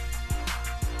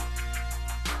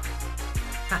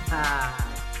Y'all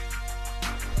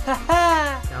know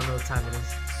what time it is.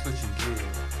 Switching gears.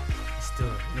 Let's do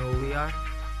it. You know what we are?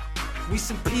 We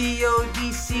some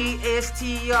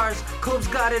PODCASTRs. Clubs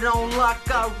got it on lock.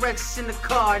 Got Rex in the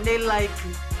car and they like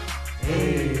it.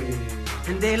 Hey.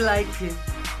 And they like it.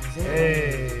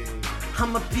 Hey.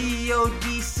 I'm a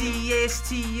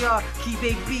PODCASTR. Keep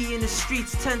AB in the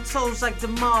streets 10 toes like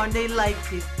DeMar and they like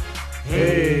it.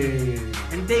 Hey.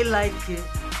 And they like it.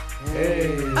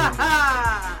 Hey. Ha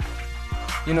ha!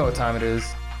 You know what time it is.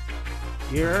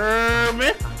 You heard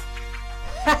me?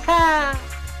 Ha ha!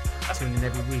 Tune in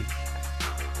every week.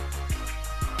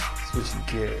 Switching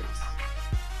gears.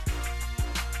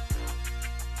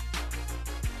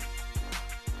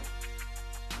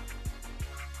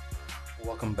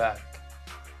 Welcome back.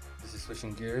 This is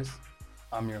Switching Gears.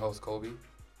 I'm your host, Kobe.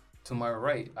 To my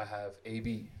right, I have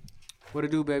AB. What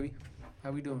it do, baby?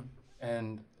 How we doing?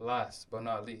 And last but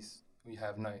not least, we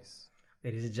have Nice.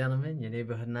 Ladies and gentlemen, your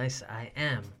neighborhood nice. I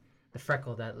am the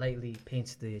freckle that lightly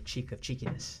paints the cheek of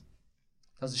cheekiness.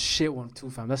 That was a shit one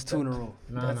too, fam. That's 2 in a row.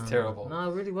 That's terrible.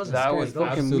 No, it really wasn't. That scary. was Go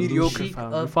Fucking absolutely mediocre, cheek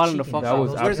fam. of You're falling the cheekiness. fuck That out.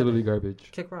 was absolutely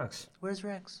garbage. kick rocks. Where's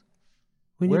Rex?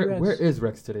 Where is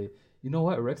Rex today? You know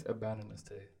what? Rex abandoned us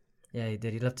today. Yeah, he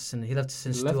did. He left us in. He left us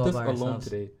in He stew left all us by alone ourselves.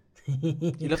 today.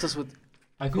 He left us with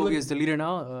I feel Kobe like as the leader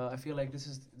now. I feel like this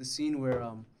is the scene where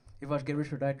you watch Get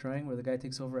Rich or Die Trying, where the guy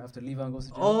takes over after Levon goes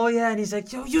to jail. Oh yeah, and he's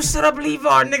like, "Yo, you set up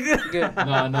Levon, nigga."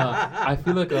 Yeah. nah. I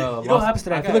feel like know what happens to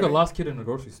that I feel guy, like a right? lost kid in a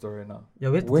grocery store right now. Yo,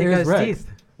 we have to Where's take out his Rex?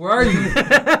 teeth. Where are you? This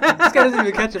guy doesn't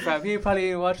even catch it, fam. He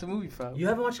probably ain't watched the movie, fam. You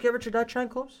haven't watched Get Rich or Die Trying,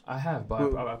 Copes? I have,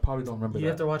 but I probably don't remember You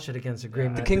that. have to watch it again. It's a great Yeah,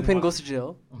 movie. The I Kingpin didn't goes to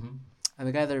jail, Mhm. and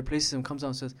the guy that replaces him comes out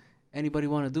and says, "Anybody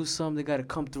want to do something? They got to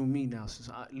come through me now. Since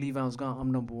Levon's gone,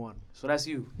 I'm number one." So that's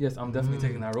you. Yes, I'm definitely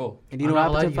taking that role. And you know what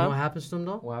happened to him, You know what fam? happens to him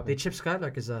though? What happened? They chip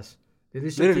Skylark his ass. They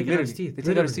just Literally, taking out his teeth. They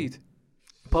take out his teeth.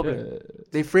 Public.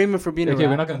 Shit. They frame him for being a Okay, we're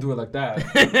rat. not gonna do it like that.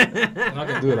 We're not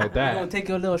gonna do it like You're gonna that. take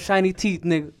your little shiny teeth,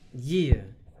 nigga. Yeah.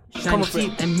 Shiny Coming for-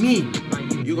 teeth and me.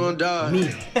 You gonna die. Me.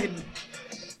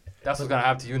 That's what's gonna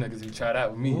happen to you niggas if you try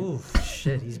that with me. Ooh,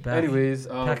 shit, he's back. Anyways,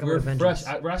 Pack 'em we're with a vengeance.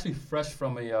 fresh. We're actually fresh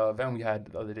from a event we had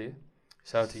the other day.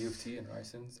 Shout out to UFT and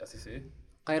Rison's SCC.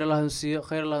 Khair Allah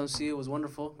Hunsiya. It was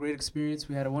wonderful. Great experience.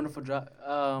 We had a wonderful job.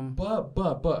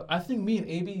 But I think me and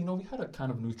AB, we had a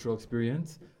kind of neutral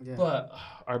experience. Yeah. But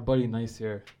our buddy Nice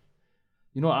here,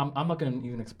 I'm not gonna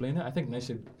even explain it. I think Nice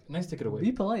take it away.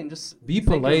 Be polite and just Be thank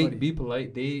polite. everybody. Be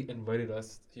polite. They invited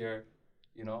us here.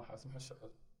 Have some hush.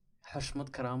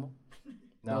 Hashmat Karamo.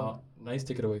 Now, Nice,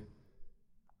 take it away.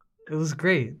 It was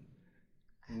great.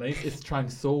 Nice is trying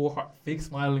so hard, fake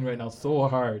smiling right now, so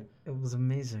hard. It was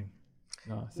amazing.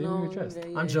 No, say it with your chest.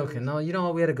 I'm joking. No, you know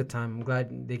what? We had a good time. I'm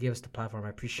glad they gave us the platform. I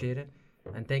appreciate it,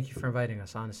 and thank you for inviting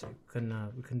us. Honestly, we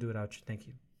couldn't do it without you. Thank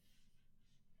you.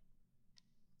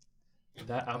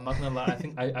 That I'm not gonna lie.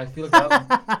 I feel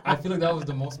like that was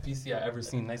the most PC I ever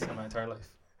seen Nice in my entire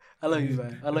life. I love you,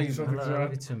 man. I love you, I man.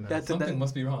 love you too, man. Something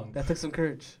must be wrong. That took some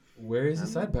courage. Where is the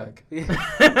side bag? You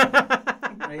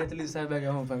have to leave the side bag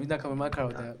at home, fam. He's not coming in my car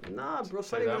with that. Nah, bro.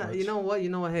 Say that much. You know what?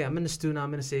 Hey, I'm in the stew now.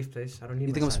 I'm in a safe place. I don't need.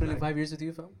 You think my I'm side spending bag. 5 years with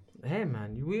you, fam? Hey,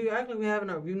 man. We act like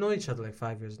we've known each other like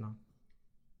 5 years now.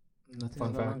 Nothing.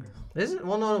 Fun fact. Is it?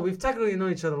 Well, no. We've technically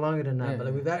known each other longer than that, Yeah, but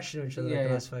like yeah. we've actually known each other like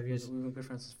the last 5 years. We've been good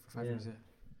friends for 5 Yeah. years, yeah.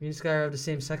 Me and this guy are of the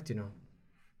same sect, you know.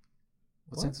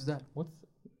 What sense is that? What's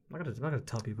I'm not gonna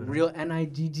tell people. Real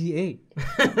Nigga.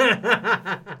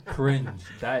 cringe?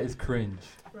 That is cringe.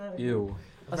 Ew.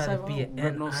 I'd rather be an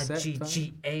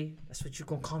Nigga. That's what you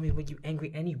gonna call me when you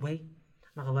angry anyway.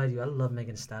 I'm not gonna lie to you. I love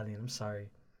Megan Thee Stallion. I'm sorry.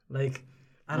 Like,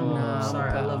 I don't know. I'm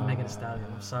sorry. I love Megan Thee Stallion.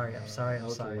 I'm sorry. I'm sorry.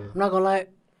 I'm not gonna lie,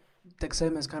 the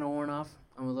excitement's kind of worn off.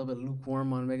 I'm a little bit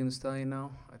lukewarm on Megan Thee Stallion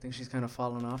now. I think she's kind of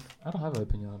fallen off. I don't have an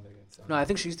opinion on Megan. So. No, I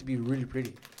think she used to be really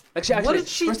pretty. Like she actually, What did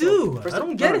she first of do? all- first I of-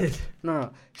 don't get no, it.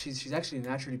 No. She's actually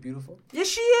naturally beautiful. Yes,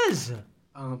 she is.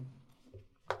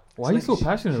 Why are you Like, so she-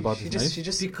 passionate she- about she this? just, Nice? she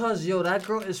just, Because that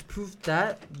girl is proof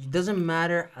that it doesn't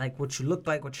matter like what you look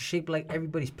like, what you shape like.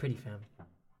 Everybody's pretty, fam.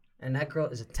 And that girl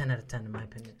is a 10 out of 10 in my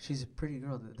opinion. she's a pretty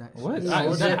girl. What?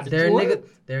 No, that- there what?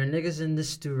 are niggas in this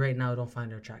stew right now who don't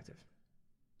find her attractive.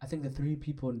 I think the 3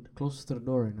 people closest to the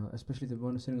door right now, especially the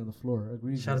one sitting on the floor,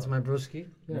 agree. Shout out to my broski.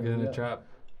 Get in the trap.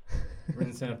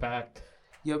 Rinse in a pack.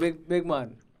 Yo, big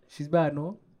man. She's bad,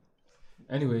 no?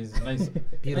 Anyways, Nice.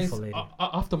 Beautiful Nice. lady.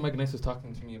 After Mike Nice was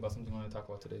talking to me about something I want to talk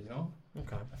about today,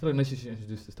 Okay. I feel like Nice should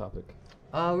introduce this topic.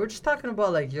 We're just talking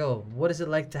about like, yo, what is it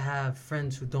like to have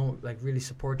friends who don't like really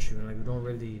support you and like who don't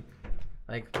really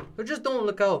like who just don't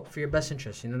look out for your best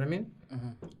interests, you know what I mean? Mm-hmm.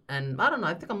 And I don't know,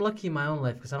 I think I'm lucky in my own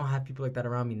life because I don't have people like that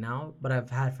around me now, but I've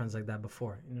had friends like that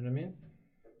before, you know what I mean?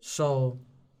 So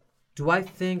Do I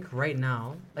think right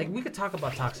now, like we could talk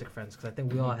about toxic friends because I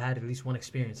think we all had at least one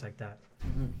experience like that.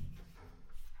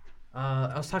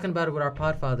 I was talking about it with our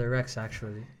podfather Rex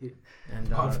actually. And,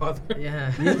 Podfather?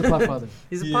 Yeah. He's the podfather.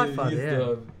 He's a podfather, He's yeah.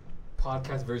 the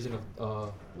podcast version of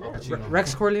Al Pacino.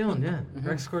 Rex Corleone, yeah.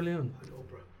 Rex Corleone.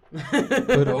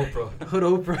 Hood Oprah. Hood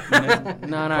Oprah.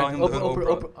 Nah. Calling him the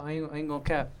Oprah. I ain't gonna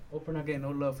cap. Oprah not getting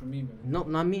no love from me, man. No,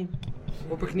 not me.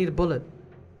 Oprah can eat a bullet.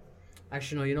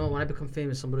 Actually, no, you know what? When I become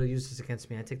famous, somebody will use this against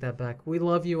me. I take that back. We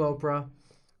love you, Oprah.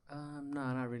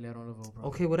 Nah, not really. I don't love Oprah.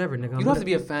 Okay, whatever, nigga. You don't have to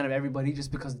be a fan of everybody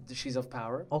just because she's of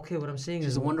power. Okay, what I'm saying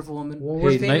She's is a wonderful woman. when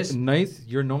we're Hey, famous, nice.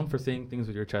 You're known for saying things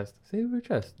with your chest. Say it with your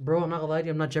chest. bro. I'm not gonna lie to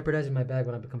you. I'm not jeopardizing my bag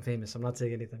when I become famous. I'm not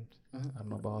saying anything. I don't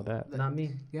know about that. Not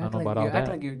me. You I act don't know like, about you all act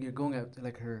that. like you're going at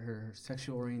like her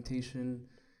sexual orientation,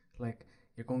 like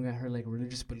you're going at her like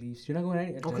religious beliefs. You're not going at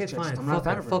any. Okay, fine. I'm not a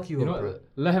fan Fuck, of her. fuck you, You know Oprah. what?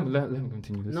 Let him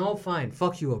continue this. No, fine.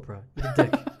 Fuck you, Oprah. Eat a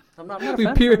dick. I'm not a we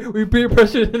fan. we peer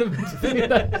pressured him into saying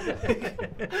that.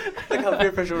 Like how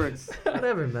peer pressure works.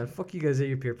 Whatever, man. Fuck you guys at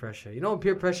your peer pressure. You know what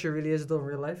peer pressure really is though in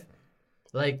real life?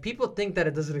 Like people think that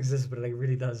it doesn't exist, but it like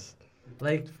really does.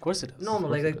 Like Of course it does. no, Of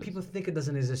course like it does. people think it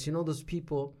doesn't exist. You know those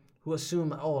people who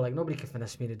assume, oh, like nobody can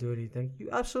finesse me to do anything. You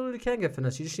absolutely can get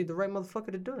finesse. You just need the right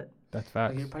motherfucker to do it, That's Like,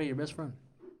 facts. you're probably your best friend.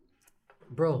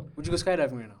 bro. Would you go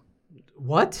skydiving right now?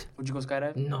 What? Would you go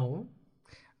skydiving? No,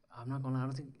 I'm not gonna.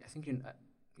 I think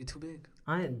you're too big.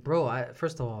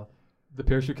 First of all, The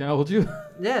parachute can't hold you.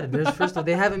 yeah. First of all,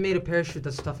 they haven't made a parachute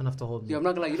that's tough enough to hold me. Yeah, I'm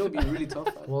not gonna lie. You know what'd be really tough?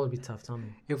 What would be tough? Tell me.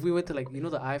 If we went to like the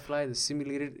iFly, the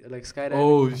simulated like skydiving.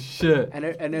 Oh shit.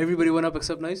 And everybody went up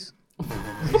except Nice.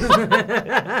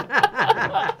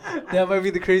 That might be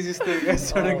the craziest thing. I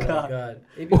swear to God. God.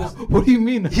 What do you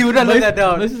mean? He would not let that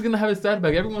down. This is gonna have his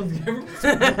sandbag. Everyone's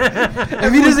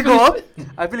If he doesn't go up,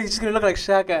 I feel like he's just gonna look like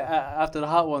Shaq after the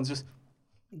hot ones, just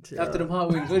after them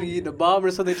hot wings. When he eat the bomb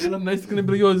or something. Nice gonna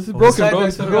be like, yo, this is broken, bro.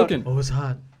 This is broken. Oh, it's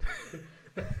hot.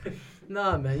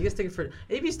 Nah, man, you guys take it for.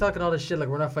 AB's talking all this shit like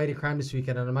we're not fighting crime this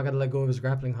weekend, and I'm not gonna let go of his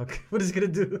grappling hook. What is he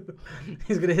gonna do?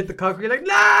 He's gonna hit the concrete like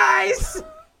nice.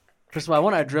 First of all, I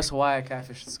want to address why I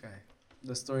catfished this guy.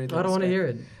 The story. I don't want to hear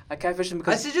it. I catfished him I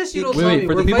because suggest you don't Wait, tell me.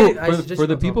 for the We're people, fighting- I suggest for you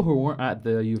the don't tell people me. who weren't at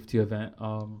the U of T event,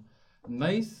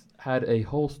 Nice had a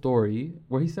whole story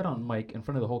where he said on mic in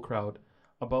front of the whole crowd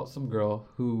about some girl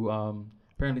who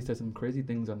apparently said some crazy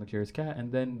things on the Curious Cat and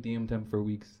then DM'd him for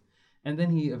weeks, and then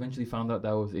he eventually found out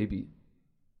that was AB.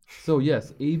 So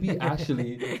yes, AB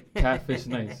actually catfished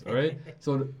Nice. All right.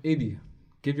 So AB,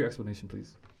 give your explanation,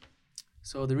 please.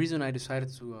 So the reason I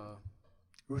decided to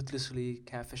ruthlessly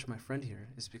catfish my friend here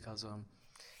is because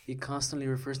he constantly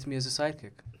refers to me as a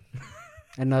sidekick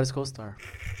and not his co-star.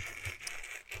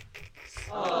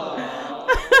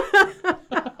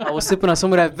 I was sipping on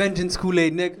some of that vengeance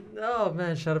Kool-Aid, nigga. Oh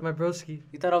man, shout out my broski.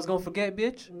 You thought I was gonna forget,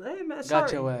 bitch? Hey man, Got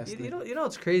sorry. your ass, You know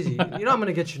it's crazy. You know I'm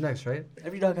gonna get you next, right?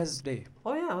 Every dog has its day.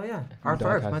 Oh yeah. Dog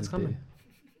R5, has mine's his coming.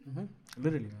 day.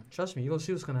 Literally, man. Trust me, you go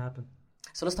see what's gonna happen.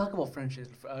 So let's talk about friendships.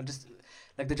 Just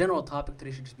like the general topic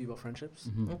today should just be about friendships,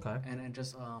 Mhm. Okay. and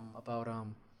just about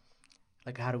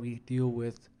like how do we deal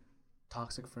with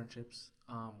toxic friendships?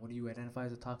 What do you identify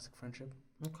as a toxic friendship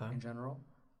Okay. in general?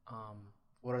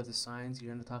 What are the signs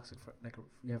you're in a toxic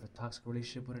you have a toxic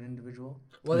relationship with an individual?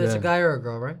 Whether it's a Yeah. guy or a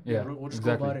girl, right? Yeah, we'll just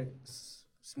exactly. go about it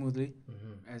smoothly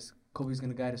Mm-hmm. as Kobe's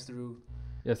gonna guide us through.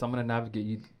 Yes, I'm gonna navigate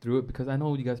you through it because I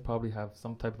know you guys probably have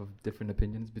some type of different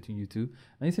opinions between you two.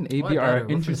 Nice and AB are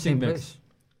an interesting mix.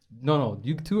 No,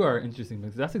 you two are interesting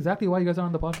mix. That's exactly why you guys are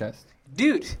on the podcast.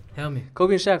 Dude, Hell me.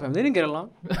 Kobe and Shaq, fam, they didn't get along.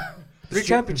 3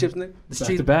 championships, nigga.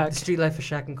 The to back. The street life of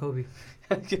Shaq and Kobe.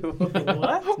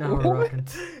 What? Now we're rocking.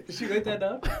 Did she write that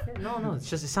down? No. It's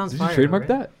just it sounds Did you fire. trademark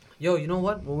right? that? Yo, you know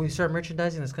what? When we start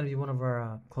merchandising, that's gonna be one of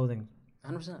our clothing.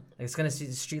 100%. Like, it's gonna see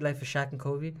the street life of Shaq and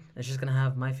Kobe, and it's just gonna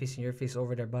have my face and your face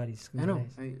over their bodies. It's gonna I be know.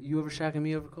 nice. Hey, you over Shaq and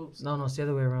me over Kobe. No, it's the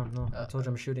other way around. No, I told you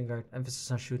I'm a shooting guard.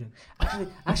 Emphasis on shooting.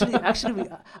 Actually,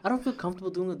 I don't feel comfortable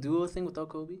doing a duo thing without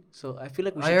Kobe. So I feel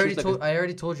like we should I already choose told. I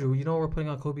already told you. You know what we're putting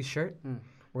on Kobe's shirt? Hmm.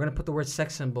 We're gonna put the word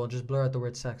sex symbol. Just blur out the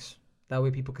word sex. That way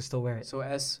people can still wear it. So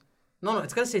S. No,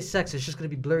 it's gonna say sex. It's just gonna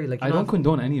be blurry. Like you I know don't how-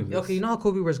 condone any of this. Okay, you know how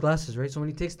Kobe wears glasses, right? So when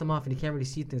he takes them off and he can't really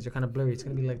see things, they're kind of blurry. It's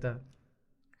gonna be like that.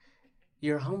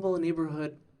 Your humble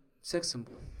neighborhood sex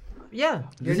symbol. Yeah, your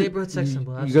This is- neighborhood sex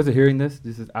symbol. You absolutely. guys are hearing this.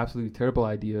 This is absolutely terrible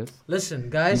ideas. Listen, You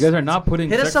guys. guys are not putting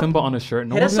hit us sex up- symbol on a shirt.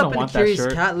 No Hit one's us up gonna in the want that Curious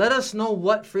shirt. Cat. Let us know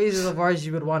what phrases of ours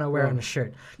you would want to wear on a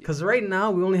shirt. Because right now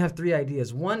we only have 3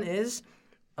 ideas. One is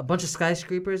a bunch of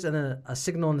skyscrapers and then a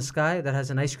signal in the sky that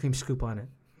has an ice cream scoop on it.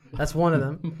 That's one of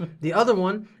them. The other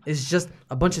one is just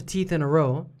a bunch of teeth in a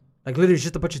row. Like literally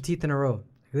just a bunch of teeth in a row.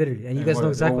 Literally. And you guys know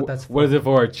exactly what that's for. What is it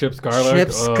for? Chip Skylark?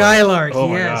 Chip Skylark,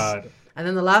 oh yes. my God. And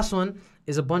then the last one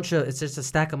is it's just a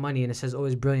stack of money, and it says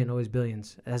always brilliant, always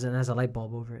billions. It has a light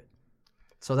bulb over it.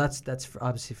 So that's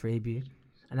obviously for AB.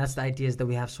 And that's the ideas that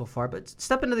we have so far. But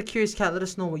step into the Curious Cat. Let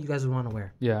us know what you guys would want to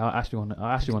wear. Yeah, I actually want to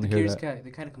hear that. Curious Cat,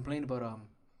 they kind of complained about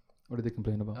What did they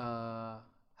complain about?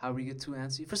 how we get too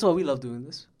antsy. First of all, we love doing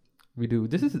this. We do.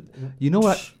 This is, you know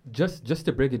what? Just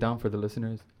to break it down for the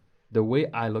listeners, the way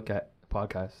I look at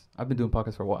podcasts, I've been doing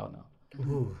podcasts for a while now.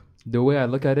 Ooh. The way I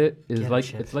look at it is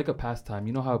Chip. it's like a pastime.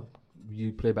 You know how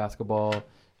you play basketball,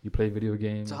 you play video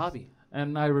games. It's a hobby.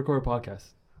 And I record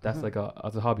podcasts. That's like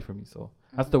as a hobby for me. So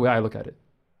that's the way I look at it.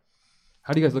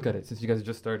 How do you guys look at it since you guys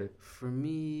just started? For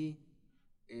me,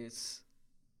 it's...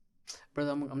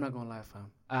 Brother, I'm not going to lie, fam.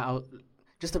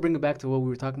 Just to bring it back to what we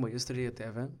were talking about yesterday at the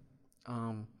event,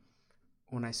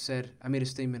 when I made a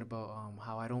statement about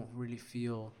how I don't really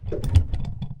feel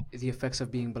the effects of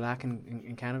being black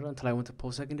in Canada until I went to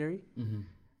post-secondary. Mm-hmm.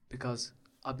 Because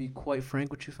I'll be quite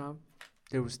frank with you, fam.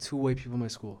 There was 2 white people in my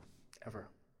school, ever.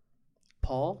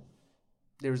 Paul,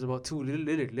 there was about 2,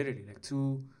 literally, like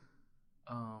 2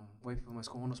 white people in my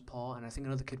school. One was Paul, and I think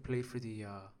another kid played for the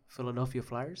Philadelphia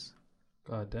Flyers.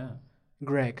 God damn.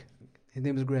 Greg. His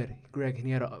name was Greg, and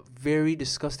he had a very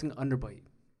disgusting underbite.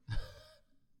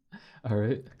 All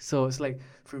right. So it's like,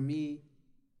 for me,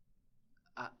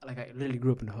 I literally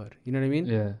grew up in the hood. You know what I mean?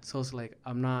 Yeah. So it's like,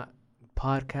 I'm not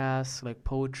podcasts, like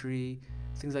poetry,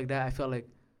 things like that. I felt like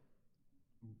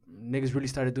niggas really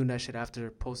started doing that shit after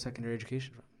post-secondary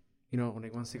education. You know,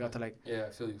 once they got to like... Yeah,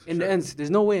 I feel you. In the end, there's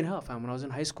no way in hell, fam, when I was in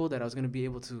high school that I was going to be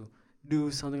able to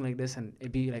do something like this and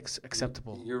it be like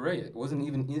acceptable. You're right. It wasn't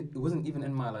even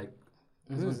in my like...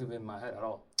 It wasn't even in my head at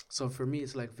all. So for me,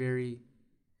 it's like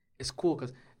it's cool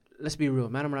because, let's be real,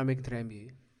 man, I'm not making it to the NBA.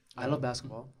 I love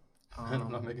basketball.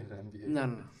 I'm not making it to the NBA.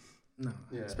 No.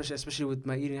 Yeah. Especially with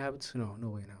my eating habits. No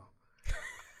way now.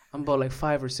 I'm about like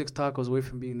 5 or 6 tacos away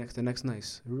from being next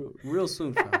nice. Real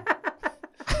soon, fam.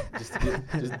 just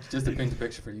to paint the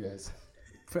picture for you guys.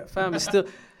 Fam, it's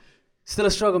still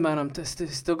a struggle, man. I'm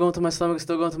still going to my stomach,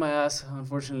 still going to my ass.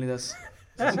 Unfortunately, that's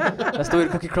the way the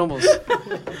cookie crumbles.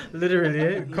 Literally,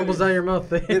 it crumbles down your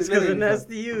mouth. It's because of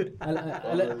nasty you.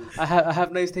 I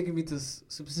have nights taking me to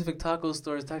specific taco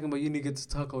stores talking about you need to get this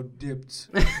taco dipped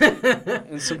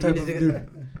and some type of dip.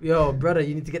 Yo, brother,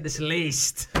 you need to get this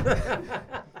laced.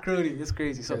 Cruddy, it's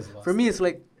crazy. So for me, it's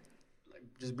like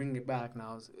just bringing it back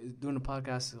now. Doing a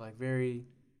podcast is like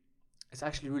it's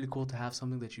actually really cool to have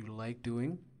something that you like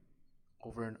doing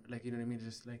over and like, you know what I mean,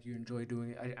 just like you enjoy doing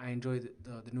it. I enjoy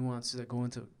the nuances that go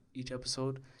into each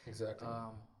episode. Exactly.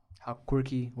 How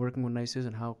quirky working with Nice is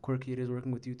and how quirky it is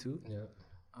working with you too. Yeah.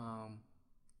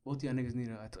 Both y'all niggas need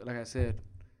to, like I said,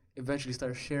 eventually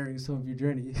start sharing some of your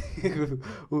journey.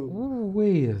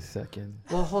 Wait a second.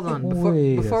 Well, hold on.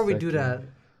 Before we do that,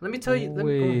 let me tell you.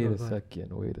 Wait a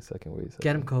second.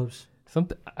 Get him, Cobes.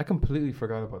 Something I completely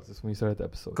forgot about this when we started the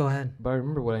episode. Go ahead. But I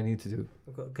remember what I need to do.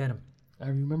 Get him. I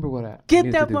remember what I get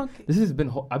needed that to monkey. Do. This has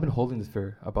been I've been holding this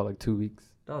for about like 2 weeks.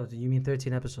 Oh, you mean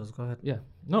 13 episodes? Go ahead. Yeah.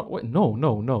 No. Wait. No.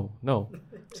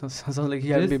 Sounds like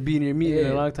you haven't been beating your meat in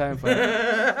a long time.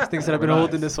 These things that I've been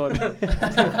holding this one. You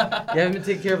haven't been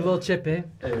taking care of little Chip, eh?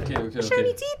 Hey, okay.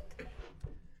 Shiny teeth.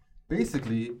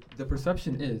 Basically, the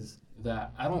perception is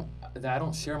that I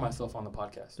don't share myself on the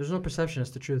podcast. There's no perception.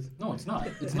 It's the truth. No, it's not.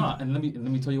 It's not. And let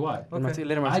me tell you why. Okay.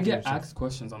 I get asked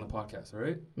questions on the podcast, all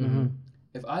right? Mm-hmm.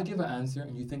 If I give an answer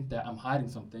and you think that I'm hiding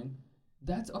something,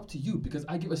 that's up to you because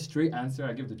I give a straight answer.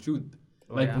 I give the truth.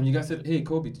 When you guys said, "Hey,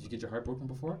 Kobe, did you get your heart broken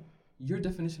before?" Your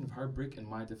definition of heartbreak and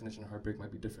my definition of heartbreak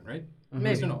might be different, right? Maybe.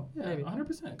 Yes or no? Yeah, Maybe.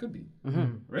 100%. It could be.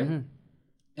 Mm-hmm. Right?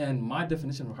 Mm-hmm. And my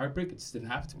definition of heartbreak, it just didn't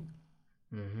happen to me.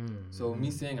 Mm-hmm. So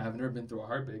me saying I've never been through a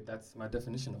heartbreak, that's my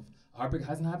definition of heartbreak.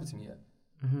 Hasn't happened to me yet.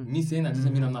 Mm-hmm. Me saying that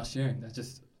doesn't mean I'm not sharing. That's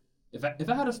just if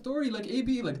I had a story like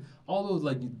AB, like all those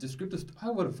like descriptive, I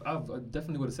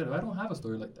definitely would have said it. I don't have a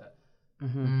story like that.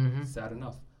 Mm-hmm. Sad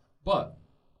enough, but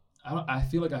I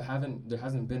feel like there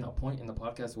hasn't been a point in the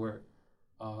podcast where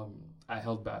I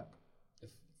held back,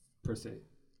 per se.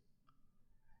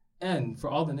 And for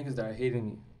all the niggas that are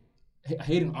hating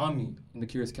on me in the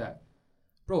Curious Cat,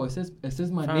 bro, it says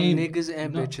my name. Niggas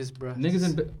and bitches, bro. Niggas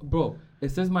and bro,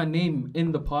 it says my name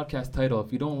in the podcast title.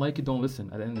 If you don't like it, don't listen.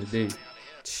 At the end of the day,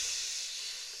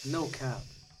 no cap.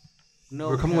 No.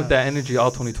 We're coming with that energy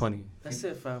all 2020. That's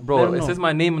it, fam. Bro, it says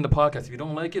my name in the podcast. If you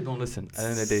don't like it, don't listen. At the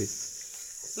end of the day.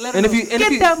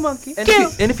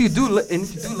 And if you do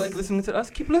like listening to us,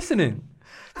 keep listening.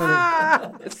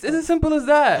 It's as simple as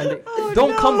that.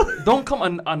 Don't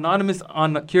come anonymous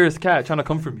on Curious Cat trying to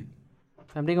come for me.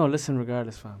 Fam, they gonna listen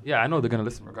regardless, fam. Yeah, I know they're gonna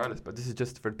listen regardless, but this is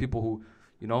just for people who,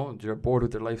 you know, they're bored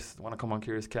with their lives, want to come on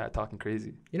Curious Cat talking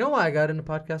crazy. You know why I got into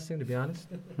podcasting, to be honest?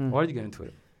 Why did you get into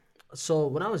it? So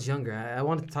when I was younger, I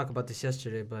wanted to talk about this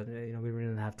yesterday, but you know we really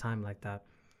didn't have time like that.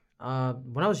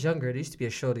 When I was younger, there used to be a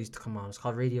show that used to come on. It's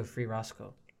called Radio Free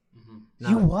Roscoe.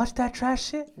 You watch that trash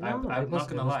shit? I'm it not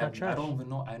gonna lie, I trash. don't even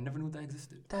know. I never knew that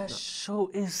existed. That show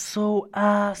is so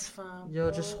ass, fam.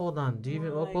 Yo, just hold on. Do you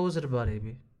even what was it about,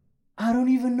 AB? I don't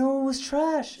even know it was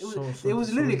trash. It was, So it was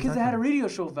what literally are you kids that had a talking radio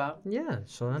show, fam. Yeah.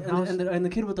 So then And the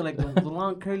kid with the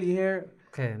long curly hair.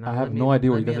 okay. Now I have let me- no idea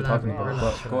what let you guys me are talking elaborate. about.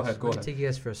 Relax, But go relax. ahead, go Let me ahead. take you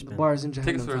guys for a The spin. bars in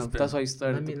Take us Jahannam, for a fam. spin. That's why you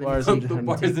started Let me- the let me bars in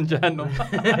The Jahannam.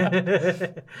 bars in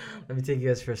Jahannam. Let me take you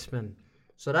guys for a spin.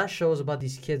 So that show is about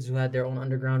these kids who had their own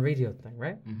underground radio thing,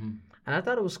 right? And I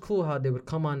thought it was cool how they would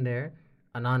come on there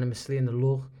anonymously in the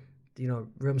look, you know,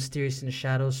 real mysterious in the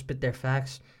shadows, spit their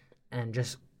facts, and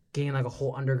just gain like a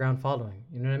whole underground following.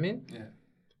 You know what I mean? Yeah.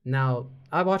 Now,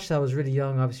 I watched that. I was really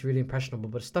young, obviously really impressionable,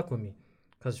 but it stuck with me.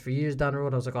 Because for years down the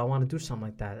road, I was like, oh, I want to do something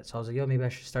like that. So I was like, yo, maybe I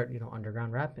should start, you know,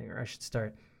 underground rapping, or I should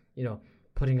start, you know,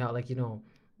 putting out like, you know,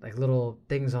 like little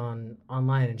things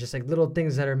online and just like little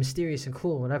things that are mysterious and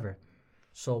cool, whatever.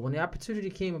 So when the opportunity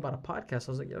came about a podcast,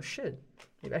 I was like, yo, shit,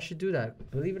 maybe I should do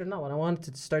that. Believe it or not, when I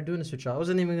wanted to start doing this with y'all, I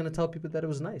wasn't even going to tell people that it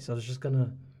was nice. I was just going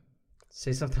to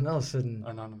say something else and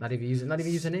Anonymous. not even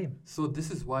use a name. So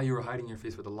this is why you were hiding your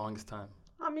face for the longest time.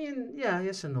 I mean, yeah,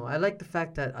 yes and no. I like the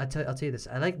fact that I'll tell you this.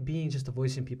 I like being just a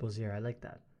voice in people's ear. I like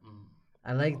that.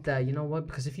 I like that. You know what?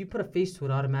 Because if you put a face to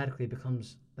it, automatically it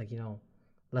becomes like, you know,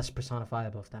 less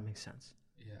personifiable. If that makes sense.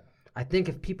 Yeah. I think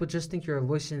if people just think you're a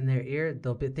voice in their ear,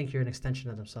 they'll think you're an extension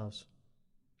of themselves,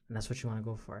 and that's what you want to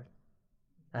go for.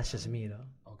 That's just me, though.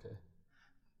 Okay.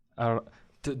 I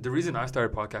don't. The reason I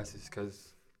started podcasts is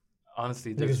because,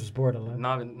 honestly, Niggas was bored a lot.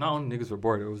 not only niggas were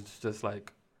bored. It was just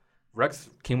like Rex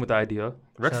came with the idea.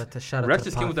 Shout out Rex to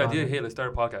just came with the idea. Podfather. Hey, let's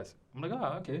start a podcast. I'm like,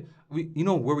 okay. You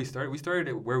know where we started? We started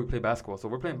it where we play basketball. So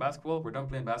we're playing basketball. We're done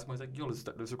playing basketball. He's like, yo,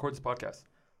 let's record this podcast.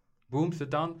 Boom, sit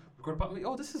down, record a podcast. Like,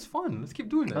 oh, this is fun. Let's keep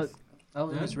doing this. That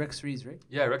was Rex Reeds, right?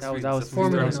 Yeah, Rex that Reeds. was That's what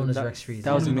we Formerly started. known as Rex Reeds.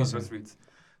 that was Formerly known as amazing. Rex Reeds.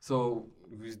 So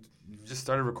we just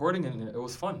started recording and it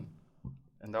was fun.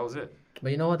 And that was it.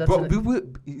 But you know what? That's Bro,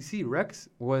 you see, Rex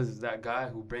was that guy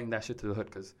who bring that shit to the hood.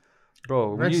 Because,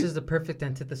 bro, Rex is the perfect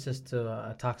antithesis to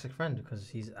a toxic friend because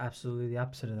he's absolutely the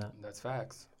opposite of that. That's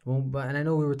facts. Well, and I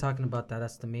know we were talking about that.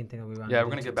 That's the main thing that we want. Yeah,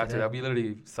 we're going to get back to that. We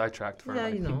literally sidetracked for Yeah,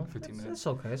 like you know, 15 minutes. it's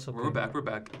okay. It's okay. We're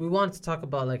back. We wanted to talk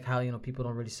about like how, you know, people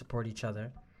don't really support each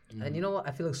other. And you know what?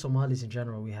 I feel like Somalis in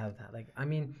general, we have that. Like, I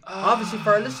mean, obviously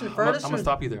for our listeners, I'm going to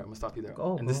stop you there.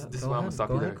 This is why I'm going to stop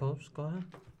you there. Coach. Go ahead.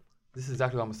 This is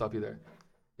exactly why I'm going to stop you there.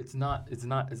 It's not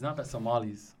that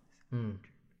Somalis.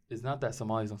 It's not that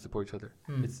Somalis don't support each other.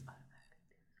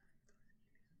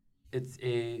 It's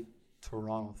a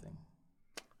Toronto thing.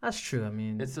 That's true. I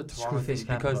mean, It's a Toronto Screwface thing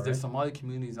capital, because there's right? Somali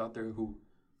communities out there who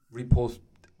repost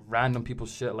random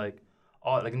people's shit like,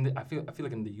 like I feel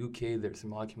like in the UK their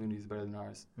Somali community is better than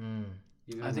ours.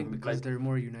 Even I think because like, they're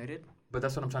more united. but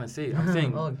that's what I'm trying to say. I'm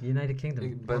saying, oh, United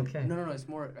Kingdom. but- Okay. No, it's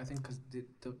more. I think because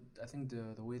I think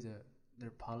the way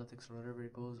their politics or whatever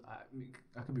it goes.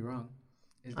 I could be wrong.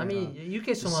 Is I that, mean, UK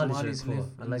the Somalis are cool.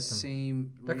 live I in like the them.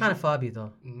 same. They're kind of fobby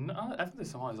though. no, I think there's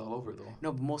Somalis all over though.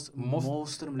 No, but most of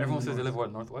them. Live Everyone in says the they live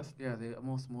north. what, northwest? Yeah,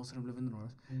 most of them live in the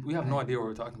north. We have no idea what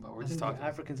we're talking about. We're I just think the talking.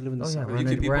 Africans live in the Oh yeah, south. You we're, could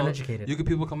we're people- uneducated. You could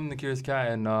people come in the Curious Cat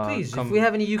and Please, come if we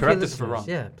have any UK correct us if we're listeners,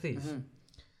 wrong. yeah, please Mhm.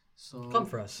 So come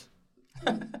for us.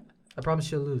 I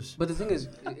promise you'll lose. But the thing is,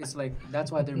 it's like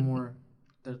that's why they're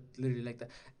literally like that.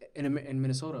 In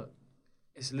Minnesota,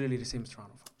 it's literally the same as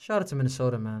Toronto. Shout out to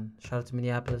Minnesota, man. Shout out to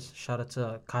Minneapolis. Shout out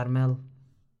to Carmel.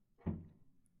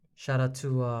 Shout out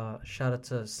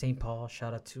to St. Paul.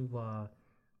 Shout out to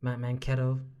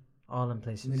Mankato. All in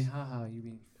places. Minnehaha, you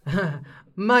mean?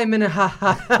 My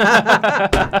Minnehaha.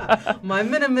 My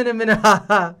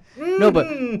Minnehaha. No, but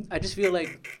I just feel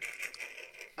like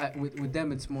with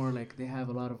them, it's more like they have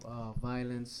a lot of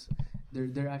violence.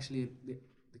 They're actually they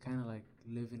kind of like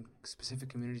live in specific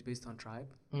communities based on tribe.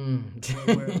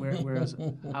 Whereas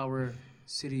our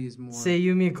city is more. Say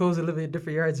you, me, and Koza live in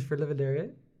different yards if we're living there,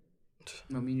 right?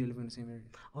 No, me and you live in the same area.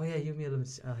 Oh yeah, you, me, live in.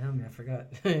 Oh hell me, I forgot.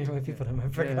 My people, I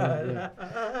forgot. Yeah.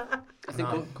 I think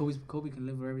Kobe can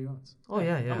live wherever he wants. Oh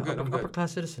yeah. I'm good, I'm Upper good.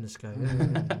 class citizen, this guy.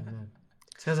 Yeah.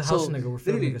 This guy's a house nigga. We're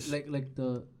filming literally, this. like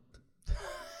the.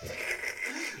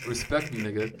 Respect me,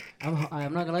 nigga.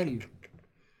 I'm not gonna lie to you.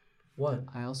 What?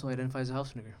 I also identify as a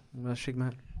house nigger. I'm gonna shake my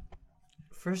hand.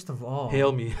 First of all,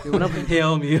 Hail me. When I'm-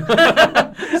 Hail me.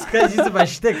 this guy's using my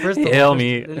shtick. First of all, Hail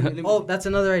me. oh, that's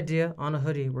another idea on a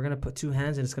hoodie. We're gonna put 2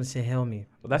 hands and it's gonna say "Hail me."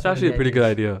 That's one of actually the a pretty good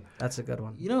ideas. idea. That's a good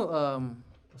one. You know,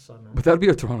 What's up, man? But that'd be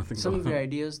a Toronto thing. some of though. your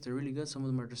ideas, they're really good. Some of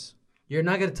them are just, You're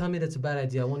not gonna tell me that's a bad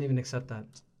idea. I won't even accept that.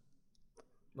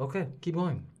 Okay, keep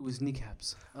going. it was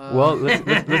kneecaps. Well, let's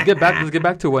get back. Let's get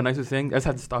back to what Nice was saying. I just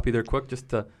had to stop you there quick, just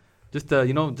to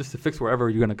fix wherever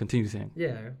you're gonna continue saying.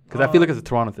 Yeah. Because I feel like it's a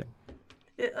Toronto thing.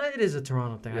 It is a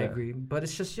Toronto thing. I Yeah. agree, but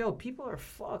it's just people are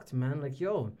fucked, man. Like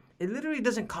it literally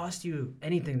doesn't cost you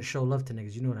anything to show love to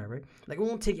niggas. You know that, right? Like it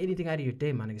won't take anything out of your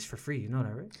day, man. Niggas for free. You know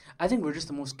that, right? I think we're just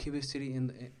the most kibir city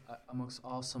amongst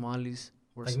all Somalis.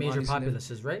 Where Like Somalis major live.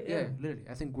 populaces, right? Yeah, literally.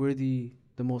 I think we're the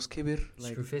most kibir.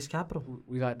 Like Screwface capital.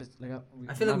 we got this, like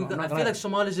I feel like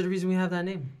Somalis are the reason we have that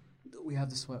name. we have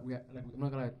this. We got, like, I'm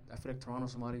not gonna lie. I feel like Toronto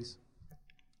Somalis,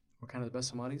 we're kind of the best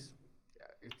Somalis.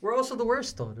 We're also the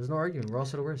worst, though. There's no arguing. We're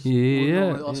also the worst.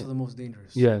 Yeah. We're also the most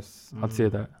dangerous. Yes, I'd say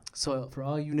that. So for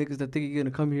all you niggas that think you're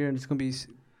gonna come here and it's gonna be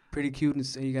pretty cute and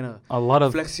you're gonna A lot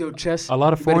of flex your chest, a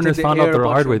lot of you better foreigners take the found out air the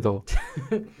about hard you. way though.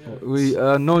 We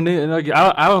no, like,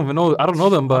 I don't even know. I don't know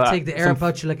them, but I'll take the air some-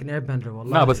 about you like an airbender. Wallah.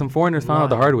 Nah, but some foreigners found out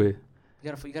the Wallahi. hard way.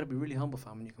 you gotta be really humble,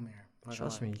 fam, when you come here. Not gonna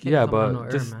Trust lie. me. You can't Yeah, come on no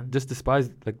but air, man. just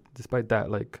despite that,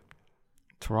 like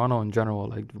Toronto in general,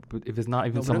 like if it's not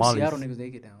even No, but them Seattle Somalis. niggas, they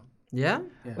get down. Yeah.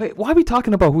 Yeah. Wait, why are we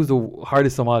talking about who's the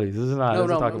hardest Somalis? This is not. No,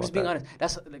 let's talk I'm about just being that. honest.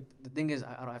 That's like the thing is,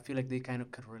 I feel like they kind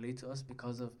of could relate to us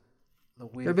because of the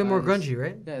way. They're a bit more violence- grungy,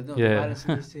 right? Yeah, no, Yeah. the violence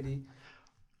in the city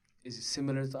is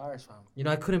similar to ours, fam. You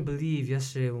know, I couldn't believe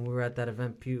yesterday when we were at that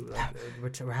event.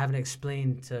 We're having to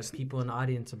explain to people in the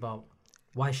audience about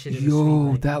why shit is Yo,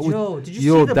 sweet. that Like, was- yo, did you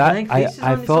Yo, see the that blank I faces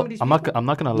I on some felt. of these I'm not people? I'm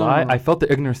not gonna No, lie. no, no. I felt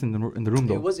the ignorance in the room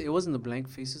though. It wasn't the blank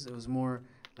faces. It was more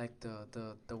like the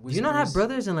Do you not have whispers.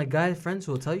 brothers and like guy friends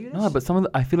who will tell you this? No,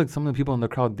 but I feel like some of the people in the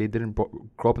crowd they didn't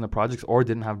grow up in the projects or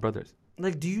didn't have brothers.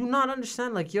 Like, do you not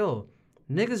understand? Like, yo,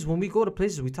 niggas, when we go to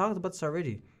places, we talked about this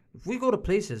already. If we go to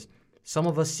places, some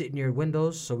of us sit near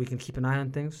windows so we can keep an eye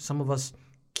on things. Some of us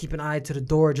keep an eye to the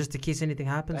door just in case anything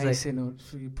happens. I ain't Like, say no,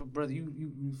 brother. You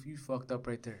fucked up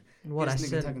right there. what I This nigga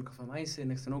said. technical, fam. I ain't sitting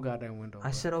next to no goddamn window. I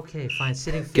bro. said, okay, fine.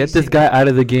 Sitting. Get this facing- guy out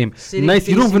of the game. sitting Nice.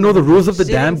 You don't facing even know the window. rules of the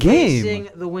Sitting damn game. Facing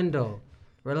the window.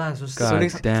 Relax. What's God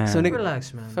next- damn. so nigga-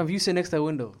 Relax, man. Fam, if you sit next to that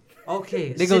window,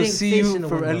 Okay. they gonna sitting see facing you the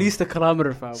for window. at least a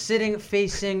kilometer, fam. Sitting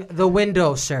facing the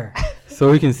window, sir, So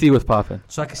we can see what's popping.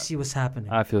 so I can see what's happening.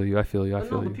 I feel you. But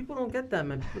no, but people don't get that,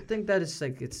 man. People think that it's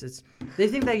like it's. They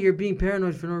think that you're being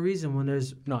paranoid for no reason when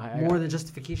there's No, I more than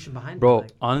justification behind it. Bro,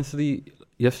 Like, honestly,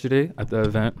 yesterday at the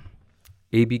event,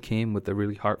 AB came with a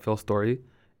really heartfelt story,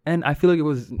 and I feel like it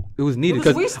was needed was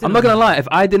because wasted I'm not on gonna him. lie.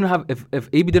 If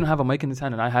AB didn't have a mic in his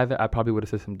hand and I have it, I probably would have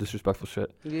said some disrespectful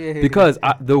shit yeah. because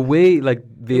the way like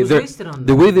it was their wasted on the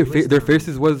them. way It was wasted their on them.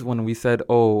 faces was when we said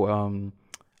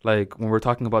like when we're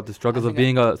talking about the struggles of think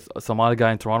being a Somali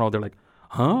guy in Toronto, they're like,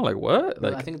 huh, like what,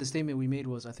 Well, like I think the statement we made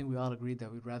was I think we all agreed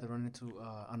that we'd rather run into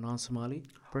a non-Somali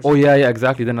person. oh yeah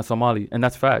exactly than a Somali, and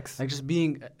that's facts. Like just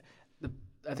being,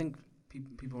 I think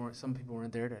some people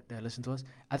weren't there that listened to us.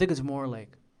 I think it's more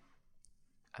like,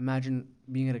 imagine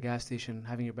being at a gas station,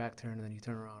 having your back turned, and then you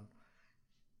turn around,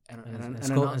 And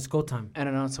it's go time. and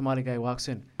a non-Somali guy walks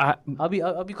in. I, I'll be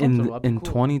comfortable. I'll be in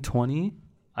cool. 2020,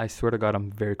 I swear to God,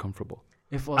 I'm very comfortable.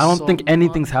 If I don't think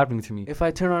anything's happening to me If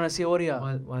I turn on and see Oria,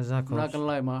 Why is that I'm not close? gonna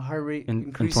lie, my heart rate in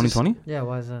increases. 2020. Yeah,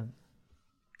 why is that?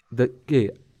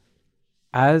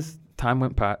 As time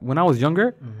went past, when I was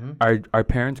younger, Mm-hmm. our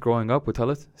parents growing up would tell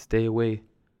us stay away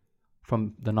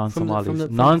from the non-Somalis, from the-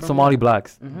 non-Somali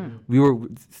blacks. Mm-hmm. We were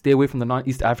stay away from the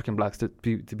non-East African blacks to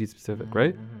be specific,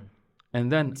 right?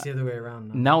 And then It's the other way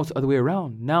around. now it's the other way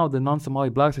around. Now the non-Somali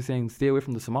blacks are saying stay away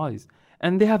from the Somalis,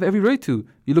 and they have every right to.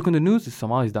 You look in the news, the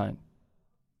Somalis dying.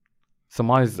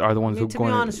 Somalis are the ones who to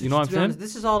going. be honest, You know what I'm saying?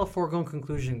 this is all a foregone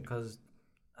conclusion because,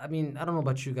 I mean, I don't know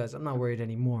about you guys. I'm not worried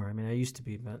anymore. I mean, I used to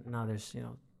be, but now there's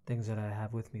things that I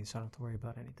have with me, so I don't have to worry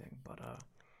about anything. But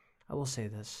I will say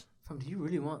this. Fam, do you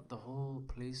really want the whole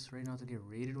place right now to get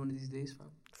raided one of these days, fam?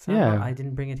 Fam, Yeah. I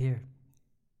didn't bring it here.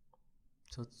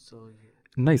 So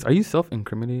Nice. Are you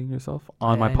self-incriminating yourself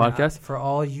on my And podcast? for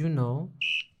all you know,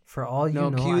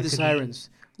 no, cue I the could- sirens.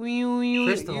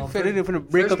 First of You all, fed it in for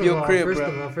break up your crib,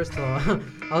 bro. First of all,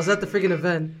 I was at the freaking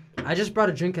event. I just brought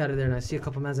a drink out of there, and I see a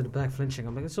couple mans in the back flinching.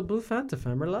 I'm like, it's a blue Fanta,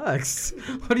 fam. Relax.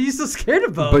 What are you so scared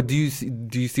about? But do you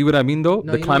see what I mean though?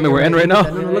 No, The you know climate you're we're in right. right Look now.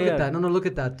 at that. No, Yeah, look yeah. at that. No, look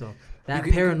at that though. That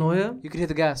could- paranoia. You can hit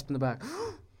the gasp in the back.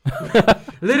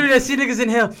 Literally, I see niggas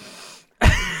inhale.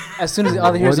 As soon as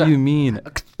all they hear What is do you mean?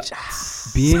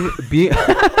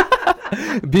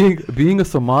 being being a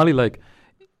Somali, like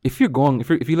if you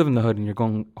live in the hood and you're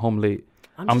going home late,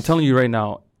 I'm telling you right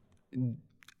now,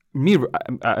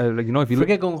 if you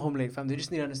forget going home late, fam. They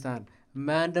just need to understand.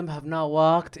 Mandem have not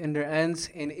walked in their ends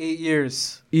in 8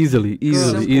 years. Easily.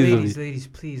 Ladies,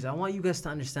 please. I want you guys to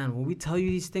understand. When we tell you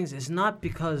these things, it's not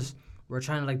because we're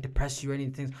trying to like depress you or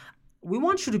anything. We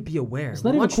want you to be aware. It's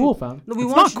not even cool, fam. No,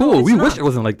 it's not cool. We wish it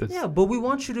wasn't like this. Yeah, but we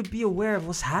want you to be aware of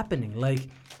what's happening. Like,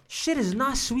 shit is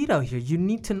not sweet out here. You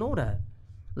need to know that.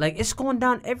 Like, it's going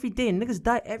down every day. Niggas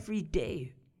die every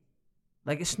day.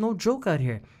 Like, it's no joke out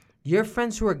here. Your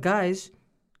friends who are guys,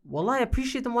 well, I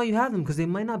appreciate them while you have them because they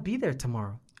might not be there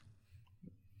tomorrow.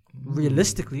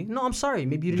 Realistically. No, I'm sorry.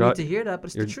 Maybe you didn't need to hear that, but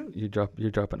it's the truth.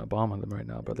 You're dropping a bomb on them right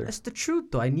now, brother. It's the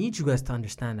truth, though. I need you guys to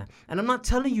understand that. And I'm not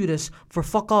telling you this for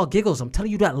fuck all giggles. I'm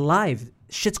telling you that live.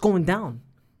 Shit's going down.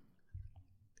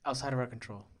 Outside of our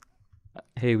control.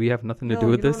 Hey, we have nothing to do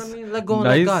with this. What I mean? Let go and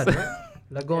let God, right?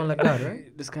 Let go and let God,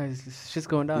 right? This shit's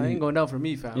going down. It ain't going down for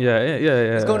me, fam. Yeah.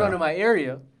 It's going down in my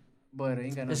area, but it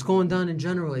ain't got. It's going down in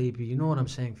general, AB. You know what I'm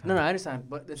saying, fam? No, I understand.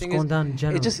 But the thing is, going down in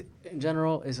general. It just in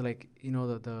general is like, you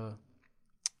know, the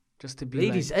just to be.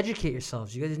 Ladies, educate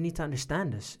yourselves. You guys need to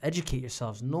understand this. Educate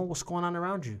yourselves. Know what's going on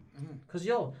around you. Cause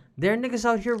there are niggas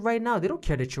out here right now. They don't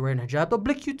care that you're wearing a hijab. They'll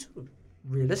blick you too.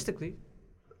 Realistically.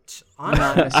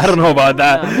 I don't know about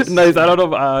that. Nice. I don't know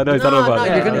about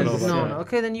that.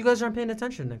 Okay, then you guys aren't paying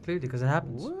attention then, clearly, because it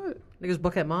happens. What? Niggas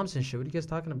buck at moms and shit. What are you guys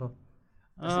talking about?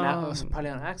 It's probably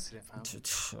on accident, fam.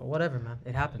 Whatever, man.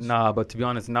 It happens. Nah, but to be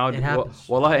honest, now,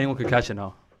 wallah, anyone could catch it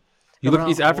now. You look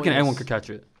East African, anyone could catch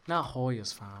it. Not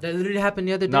Hoyas, fam. That literally happened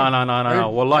the other day.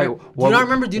 No. Wallahi. Do you not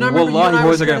remember? Wallahi,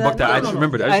 Hoyas are getting bucked at. I just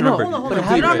remembered. I know. Hold on.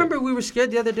 Do you not remember we were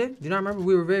scared the other day? Do you not remember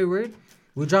we were very worried?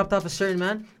 We dropped off a certain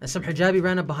man, and some hijabi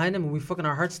ran up behind him, and we fucking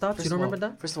our heart stopped. You don't remember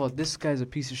that? First of all, this guy's a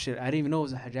piece of shit. I didn't even know it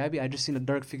was a hijabi. I just seen a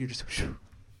dark figure just. You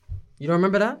don't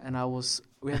remember that? And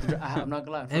we had to. I'm not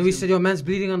gonna lie. And we said, "Yo, man's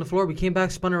bleeding on the floor." We came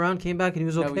back, spun around, came back, and he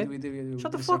was okay. We did.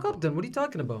 Shut the fuck up, then. What are you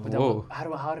talking about? Whoa.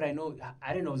 How did I know?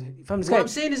 I didn't know. What I'm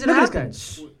saying is, it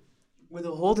happens. With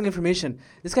the holding information,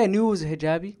 this guy knew it was a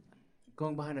hijabi,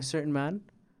 going behind a certain man.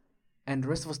 And the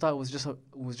rest of us thought it was just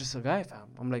a guy,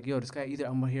 fam. I'm like, yo, this guy, either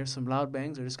I'm gonna hear some loud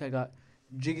bangs or this guy got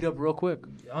jiggied up real quick.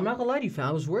 I'm not gonna lie to you, fam.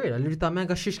 I was worried. I literally thought man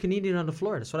got shish Canadian on the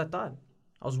floor. That's what I thought.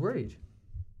 I was worried.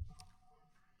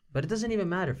 But it doesn't even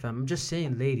matter, fam. I'm just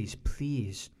saying, ladies,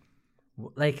 please.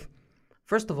 Like,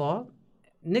 first of all,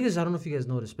 niggas, I don't know if you guys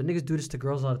noticed, but niggas do this to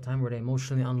girls all the time where they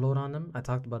emotionally unload on them. I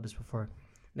talked about this before.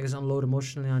 Niggas unload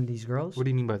emotionally on these girls. What do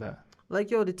you mean by that? Like,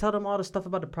 yo, they tell them all the stuff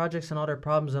about the projects and all their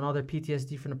problems and all their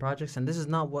PTSD from the projects. And this is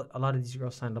not what a lot of these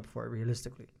girls signed up for,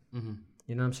 realistically. Mm-hmm.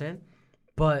 You know what I'm saying?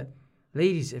 But,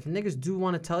 ladies, if niggas do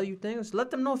want to tell you things,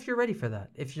 let them know if you're ready for that.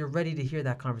 If you're ready to hear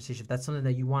that conversation. If that's something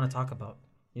that you want to talk about.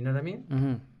 You know what I mean?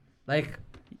 Mm-hmm. Like,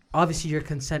 obviously your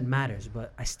consent matters.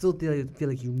 But I still feel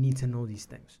like you need to know these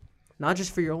things. Not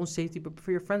just for your own safety, but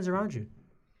for your friends around you.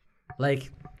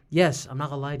 Like... Yes, I'm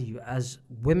not gonna lie to you. As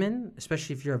women,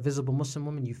 especially if you're a visible Muslim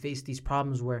woman, you face these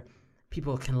problems where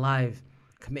people can live,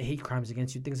 commit hate crimes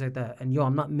against you, things like that. And yo,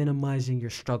 I'm not minimizing your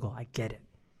struggle. I get it.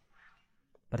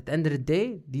 But at the end of the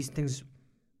day, these things,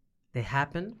 they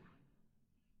happen.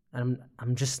 And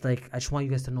I'm just like, I just want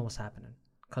you guys to know what's happening.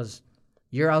 Because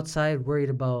you're outside worried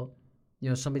about,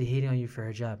 somebody hating on you for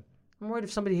hijab. I'm worried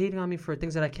if somebody hating on me for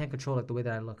things that I can't control, like the way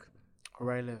that I look. Or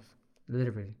where I live.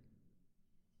 Literally.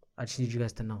 I just need you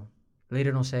guys to know.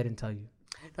 Later, don't say I didn't tell you.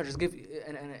 No, just give,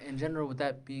 and in general, with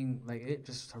that being like it,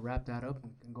 just to wrap that up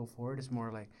and go forward, it's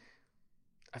more like,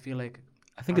 I feel like.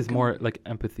 I think it's more like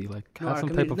empathy, like have some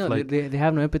type of like. They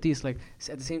have no empathy. It's like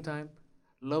at the same time,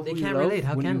 love who you love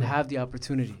when you have the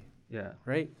opportunity. Yeah.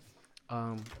 Right.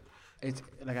 It's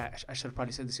like I should have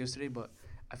probably said this yesterday, but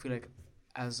I feel like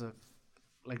as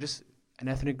just an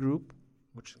ethnic group,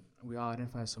 which we all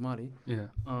identify as Somali. Yeah.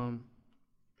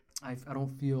 I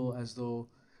don't feel as though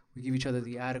we give each other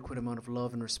the adequate amount of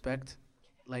love and respect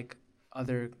like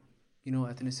other,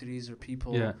 ethnicities or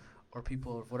people or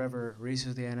people of whatever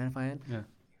races they identify in. Yeah.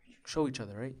 Show each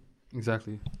other, right?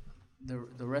 Exactly. The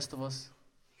rest of us,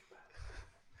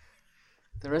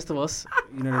 you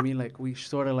know what I mean? Like we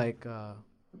sort of like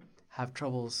have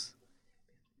troubles.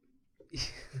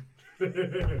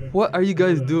 What are you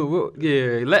guys doing?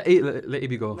 Yeah, let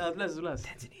AB go. No, let's.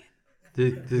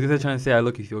 This guy trying to say I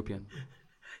look Ethiopian.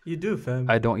 You do, fam.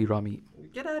 I don't eat raw meat.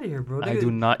 Get out of here, bro. I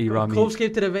do not eat raw meat. Cloves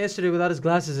came to the event yesterday without his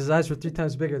glasses. His eyes were 3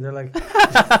 times bigger. They're like...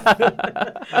 Akram.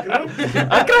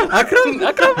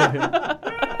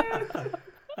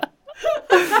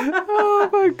 Oh,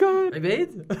 my God. Hey, mate?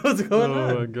 What's going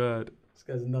on? Oh, my God. This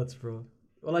guy's nuts, bro.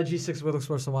 Well, G6 looks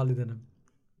more Somali than him.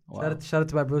 Wow. Shout out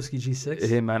to my broski G6.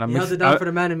 Hey man, He held it down for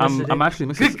the man in yesterday. I'm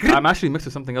actually mixed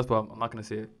with something else, but I'm not gonna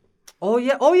say it. Oh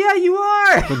yeah, you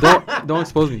are. But don't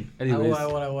expose me. Anyways, I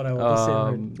won't. Don't say a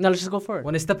word. No, let's just go for it.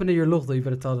 When they step into your look, though, you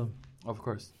better tell them. of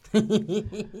course.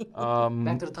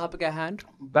 Back to the topic at hand.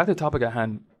 Back to the topic at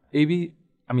hand.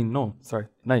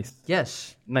 Nice.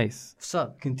 Yes. Nice. What's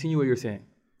up? Continue what you're saying.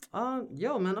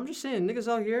 Yo, man, I'm just saying, niggas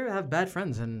out here have bad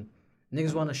friends, and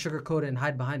niggas want to sugarcoat it and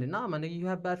hide behind it. Nah, man, nigga, you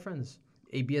have bad friends.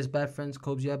 AB has bad friends.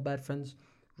 Cobes, you have bad friends.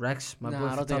 Rex, my boy,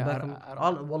 I don't think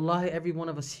Wallahi, every one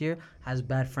of us here has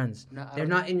bad friends. No, They're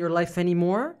not in your life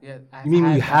anymore. Yeah, You mean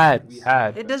we had?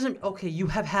 It doesn't. Okay, you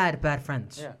have had bad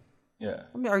friends. Yeah. Yeah.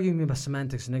 Let me argue with me about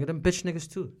semantics, nigga. Them bitch niggas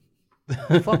too.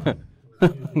 Fuck them.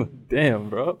 Damn,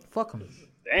 bro. Fuck them.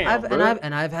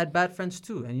 Damn, I've had bad friends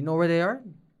too, and you know where they are?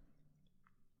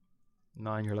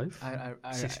 Not in your life.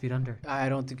 6 feet under. I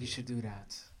don't think you should do that.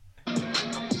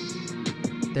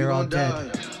 They're all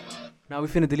dead. Now we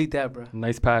finna delete that, bro.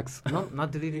 Nice packs. No,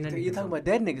 not deleting anything. You're talking about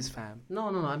dead niggas, fam. No.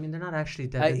 I mean, they're not actually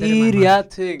dead. They're dead in my mind.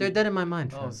 Idiotic. They're dead in my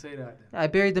mind. Oh, Fam. say that. I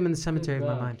buried them in the cemetery of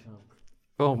my mind.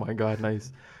 Oh my god,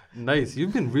 nice.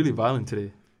 You've been really violent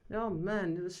today. Yo,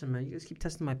 man, listen, man. You guys keep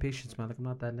testing my patience, man. Like I'm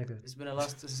not that nigga. It's been a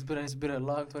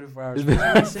long 24 hours.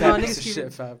 Niggas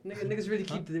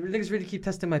Niggas keep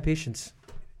testing my patience.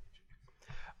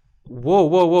 Whoa!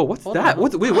 What's that?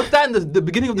 What's that in the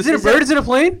beginning of the? Is it a bird? Is it a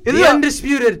plane? The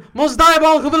undisputed, most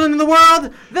diabolical villain in the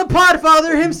world, the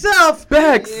Podfather himself,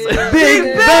 Bex,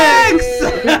 Big Bex.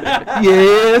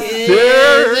 Yes,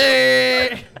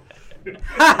 sir.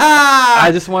 I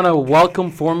just want to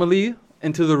welcome formally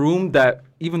into the room that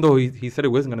even though he said he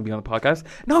wasn't going to be on the podcast,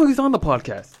 now he's on the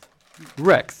podcast.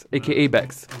 Rex, aka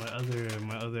Bex.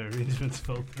 My other arrangements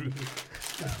fell through.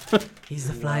 He's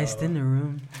the flyest in the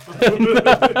room.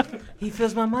 He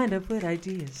fills my mind up with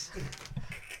ideas.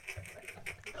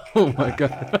 Oh my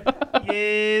god.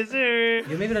 Yes, sir.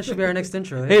 Yeah, maybe that should be our next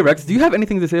intro. Hey Rex, do you have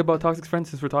anything to say about toxic friends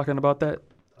since we're talking about that?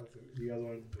 You guys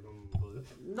want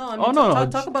to No, I mean, no.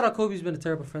 talk about how Kobe's been a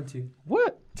terrible friend to you.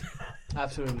 What?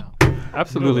 Absolutely not.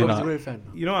 Absolutely I was a not. great fan.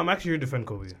 You know, I'm actually here to defend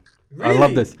Kobe. I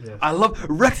love this. Yes. I love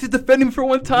Rex is defending for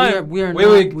one time. We are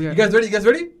Wait. not- we are- You guys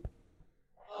ready?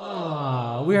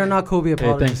 We are not Kobe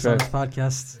apologists on thanks, this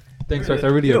podcast. Thanks, Rex. I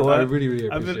really appreciate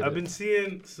it. I've been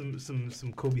seeing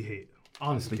some Kobe hate.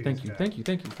 Honestly, Okay, thank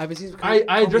you. I've been seeing I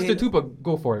Kobe addressed hate. it too, but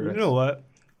go for it, Rex.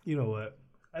 You know what?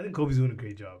 I think Kobe's doing a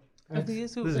great job. I think he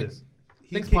is too. Listen,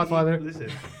 Thanks, Podfather. Listen.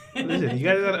 You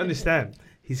guys gotta understand.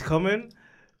 He's coming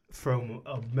from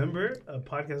a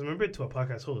podcast member, to a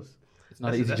podcast host. It's not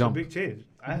an easy That's jump. a big change.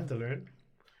 I have to learn.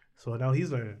 So now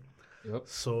he's learning. Yep.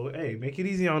 So hey, make it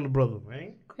easy on the brother,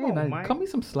 man. Hey man, cut me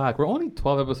some slack. We're only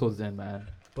 12 episodes in, man.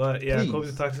 But yeah, Please.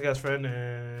 Kobe's a toxic ass friend.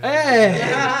 And Hey!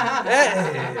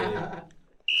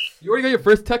 You already got your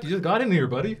first tech. You just got in here,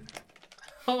 buddy.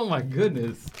 Oh my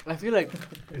goodness. I feel like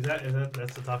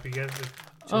that's the topic, guys.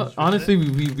 Honestly,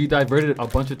 we diverted a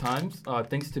bunch of times.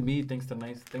 Thanks to me, thanks to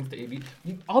Nice, thanks to AB.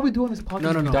 All we do on this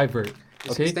podcast is we divert.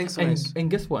 Okay? Thanks to and, Nice.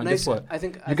 and guess what? Nice, Guess what? I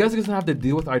think You guys are going to have to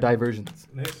deal with our diversions.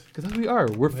 Nice. Because that's what we are.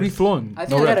 We're Nice. free flowing. I No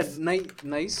think I got reps. a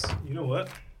nice. You know what?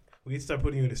 We need to start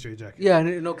putting you in a straight jacket. Yeah,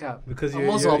 no cap. Because A you're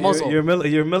muzzle.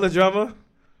 you're melodrama.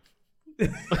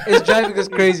 It's driving us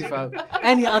crazy, fam.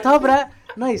 And on top of that,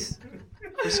 nice.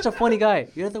 You're such a funny guy.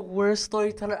 You're the worst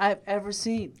storyteller I've ever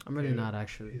seen. I'm really not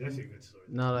actually. That's a good story.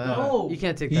 No, you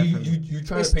can't take that from me. You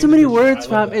try It's to paint too many the picture. words, I love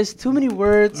fam. that. It's too many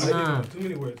words. Nah. Too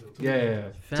many words. Though. Yeah.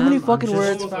 Too many I'm fucking just-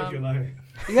 words, Almost like fam. you're lying.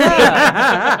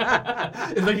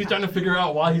 Yeah. It's like you're trying to figure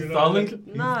out why he's stalling.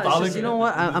 Nah, it's just, you know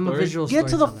what? I'm a visual Get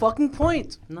to the storyteller. fucking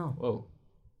point. No. Whoa.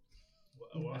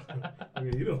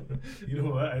 Okay, you know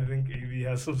what? I think AB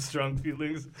has some strong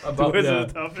feelings About towards yeah.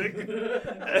 the topic,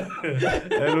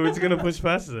 and we're just gonna push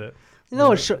past it. You know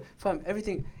what? Fam,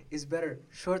 everything is better.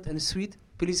 Short and sweet.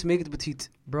 Please make it petite.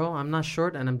 Bro, I'm not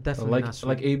short and I'm definitely not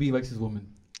Like sweet. AB likes his woman.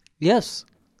 Yes.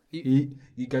 You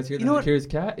guys hear You know that? what? Curious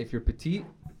cat. If you're petite,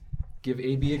 give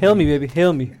AB a Hail me, baby.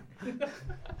 Hail me.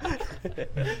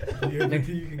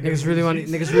 Niggas really want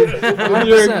niggas really. If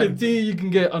you're 100%. petite, you can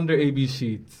get under AB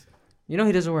sheets. You know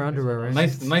he doesn't wear underwear, right?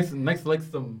 Nice like some.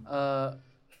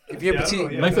 If you're Yeah, I petite, know,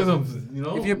 yeah. Nice like some, you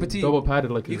know. If you're petite, double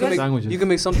padded like you your can sandwiches.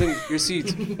 make something your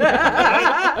seat.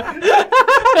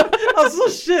 Oh, so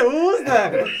shit. What was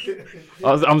that?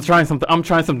 I'm trying something. I'm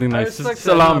trying something nice. respect Just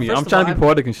that. allow No, me. first I'm of trying all, to be I've-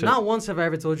 poetic and shit. Not once have I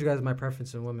ever told you guys my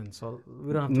preference in women, so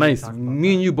we don't have to Nice. talk about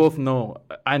Me and you both know.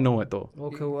 I know it though. that.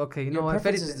 Okay. You know Your what?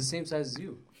 preference is the same size as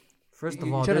you. First of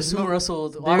You all, try to there's sumo no, wrestle.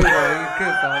 First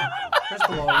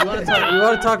of all, you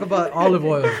want to talk about olive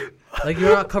oil. Like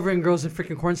you're not covering girls in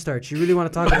freaking cornstarch. You really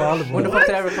want to talk about olive oil? When the fuck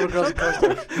did I ever cover girls in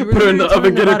cornstarch? You Put her in the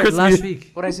oven, get her about it last crispy.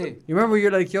 week. What'd I say? You remember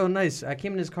you're like, yo, nice. I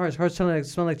came in his car. His car's smelling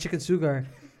like chicken sugar.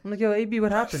 I'm like, yo, AB,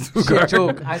 what happened? Shit,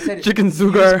 joke. I said Chicken use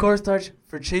sugar. cornstarch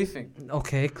for chafing.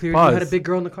 Okay, clearly Pause. you had a big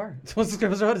girl in the car. What's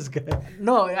wrong with this guy?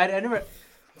 No, I never.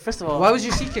 First of all, Why was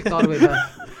your seat kicked all the way back?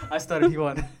 I started. He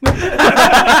won.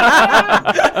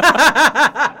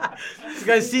 This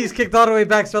guy's seat is kicked all the way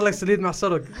back. Smell like Salid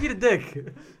Mahsaluk. Eat a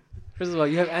dick. First of all,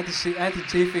 you have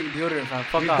anti-chafing deodorant, fam.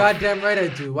 Fuck You're off. goddamn right I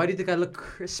do. Why do you think I look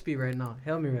crispy right now?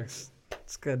 Hail me, Rex.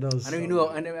 It's good nose. I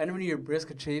never knew your breast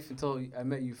could chafe until I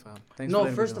met you, fam. Thanks for No,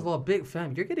 letting me first know. of all, big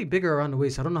fam, you're getting bigger around the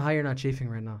waist. I don't know how you're not chafing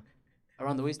right now.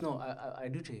 Around the waist, no, I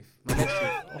do chafe. My legs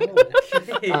chafe.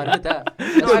 Okay. Admit that.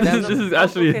 No, I- This is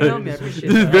actually. Okay, help me. I appreciate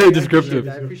This is that. very I appreciate descriptive.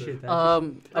 that. I appreciate that.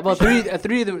 About three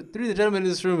of the gentlemen in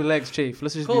this room with legs chafe.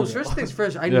 Let's just be Cole, real. first things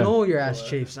first. I Yeah. know your ass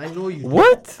chafes. I know you.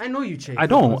 What? I know you chafe. I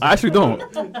don't. I actually don't.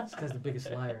 This guy's the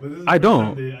biggest liar. But this is I the first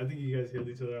don't. time I think you guys hit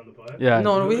each other on the pod. Yeah.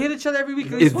 No, we hit each other every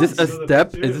week. at Is least this once. a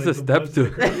step? Is this a step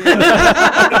to?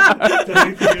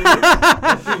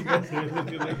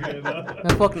 Man,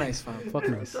 fuck nice, fam. Fuck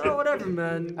nice. Oh, whatever,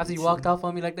 man. After you walked off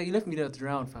on me like that, you left me there to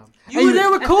drown, fam. You were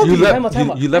there with Kobe. You left- Time out,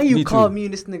 time out. you left And me you called too. me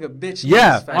and this nigga bitch.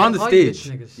 Yeah, niggas, fam. on the Call you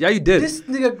stage. bitch niggas. Yeah, you did. This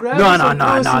nigga grabbed No, me no, some no,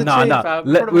 close no, to the no, chain, no. fam.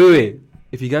 Wait.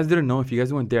 If you guys didn't know, if you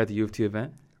guys weren't there at the U of T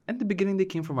event, at the beginning they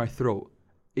came from our throat.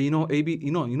 And you know, AB,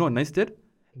 you know what Nice did?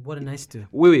 What a nice dude.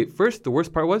 Wait. First, the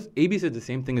worst part was AB said the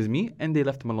same thing as me, and they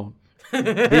left him alone.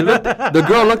 The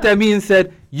girl looked at me and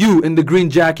said, "You in the green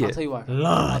I'll jacket." tell you why.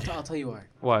 I'll tell you why.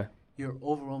 Why? You're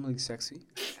overwhelmingly sexy.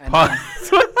 And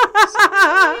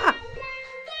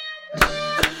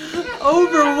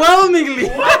Overwhelmingly.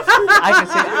 I can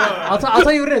say I'll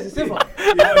tell you what it is. It's simple.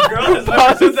 Yeah, girl has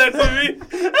never said that to me.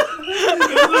 This is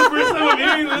the first time I'm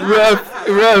hearing this.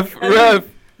 Ref.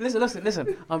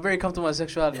 Listen. I'm very comfortable with my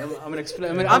sexuality. I'm gonna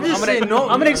explain. I'm just saying no.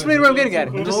 I'm gonna explain where I'm getting at.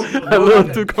 I'm just A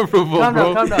little too comfortable, calm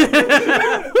bro. down.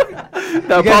 That You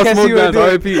guys Pop can't Smoke see what dance, I'm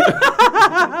RIP.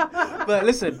 But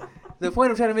listen, the point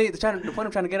I'm trying to make, the point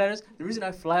I'm trying to get at is the reason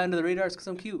I fly under the radar is because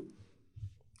I'm cute.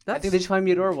 I think they just find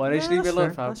me adorable. And they just leave me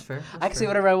alone, fam. That's fair. I can say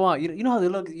whatever I want. You know how they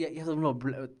look? Yeah, you have the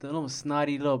little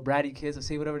snotty, little bratty kids that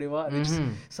say whatever they want. And they just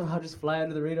somehow just fly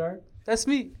under the radar. That's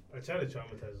me. I try to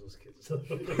traumatize those kids. I'm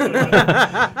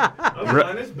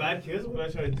honest, bad kids, what I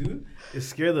try to do is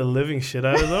scare the living shit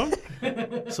out of them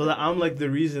so that I'm like the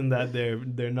reason that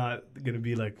they're not gonna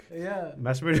be like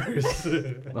mass murderers.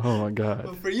 Oh my god.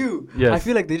 But for you, Yes. I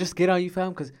feel like they just get on you, fam,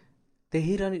 because they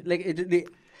hate on you. Like,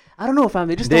 I don't know, fam.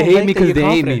 They just They don't hate like me that 'cause you're they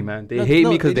hate me, confident. man. They hate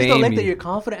me 'cause they just don't hate like me. that you're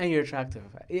confident and you're attractive.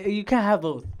 You can't have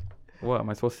both. What am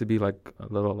I supposed to be like? A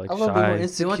little like A little bit more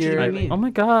shy. They want you to insecure. be me. Oh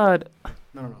my god.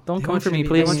 No. Don't They come want for you me, to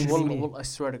be- they please. want you to be me. Well, I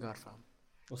swear to God, fam.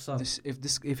 What's up?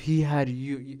 If he had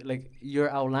you like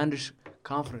your outlandish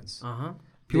confidence,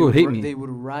 People would hate me. They would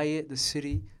riot the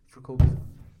city for Kobe.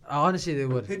 Honestly, they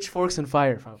would. Pitchforks and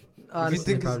fire, fam. Honestly,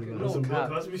 think they it's- probably no would. Some Bill cap.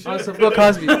 Cosby shit? On some Bill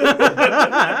Cosby. Oh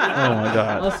my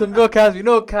god. On some Bill Cosby.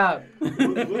 No cap. What's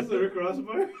the Rick Ross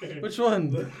part? Which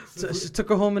one? She took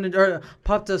her home and or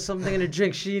popped her something in her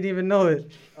drink. She didn't even know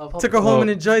it. Papa- Took her home and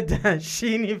enjoyed that. She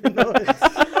didn't even know it.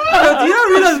 Yo, do you not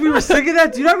realize we were singing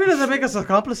that? Do you not realize that make us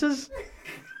accomplices?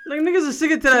 Like niggas are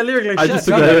singing to that lyric like I shit. just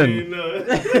took that in.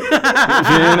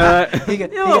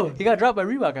 He got dropped by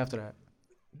Reebok after that.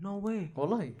 No way.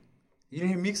 Wallahi. You didn't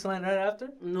hear Meek's line right after?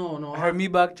 No. I heard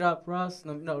Reebok drop Ross.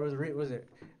 No, was it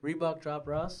Reebok drop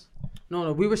Ross?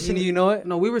 No, we were singing. You know it?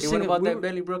 No, we were You singing about we that were-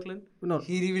 Bentley Brooklyn? No,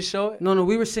 He didn't even show it? no,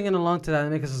 we were singing along to that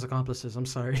and make us as accomplices. I'm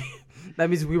sorry. That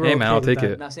means we were. Hey, man, okay I'll with take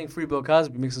that. it. Not saying free Bill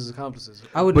Cosby makes us accomplices.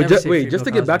 I would But never just, say wait, free just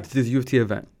to Bill get back Cosby. to this U of T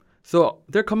event. So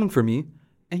they're coming for me,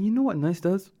 and you know what Nice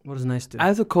does? What is nice to?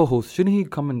 As a co-host, shouldn't he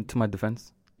come into my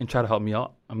defense and try to help me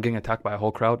out? I'm getting attacked by a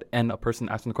whole crowd and a person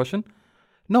asking the question.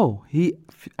 No, he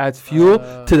adds fuel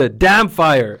to the damn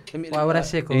fire. Why would I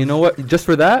say? And you know what? Just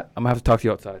for that, I'm gonna have to talk to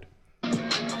you outside.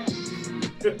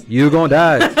 You gonna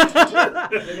die.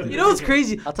 You know what's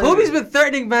crazy? I'll tell you Kobe's what- been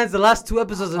threatening man's the last 2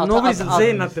 episodes and nobody's been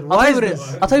saying nothing. I'll Why tell is you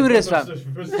this? I'll tell you what it is, fam. He's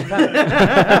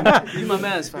You my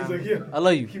man's, fam. like, yeah. I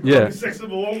love you. Keep Yeah. calling me sex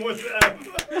symbol one more time.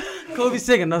 Kobe's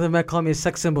saying another man called me a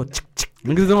sex symbol.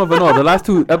 Niggas don't even know. The last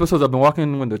 2 episodes, I've been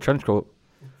walking with the trench coat,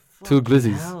 2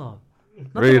 glizzies, Hell.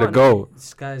 ready to go.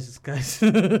 This guy's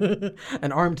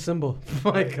an armed symbol.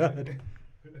 My God.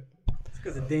 This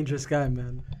guy's a dangerous guy,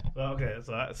 man. Well, okay,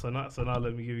 so now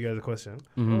let me give you guys a question.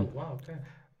 Mhm. Wow. Okay.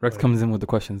 Rex comes in with the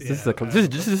questions. This is Yeah, like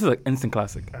this is like instant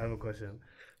classic. I have a question.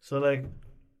 So, like,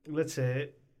 let's say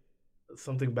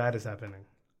something bad is happening.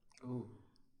 Ooh.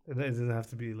 It doesn't have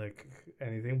to be like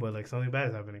anything, but like something bad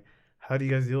is happening. How do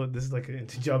you guys deal with this? Is like a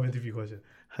job interview question.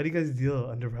 How do you guys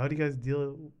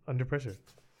deal under pressure?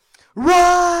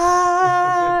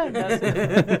 Run! Just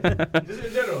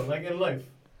in general, like in life,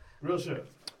 real shit.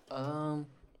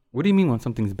 What do you mean when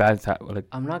something's bad? Like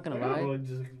I'm not gonna lie. Know,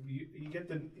 just, you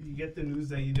get the news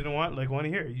that you didn't want to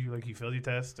hear. You failed your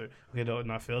test, or okay, no,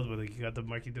 not failed, but like you got the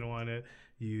mark you didn't want it.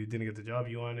 You didn't get the job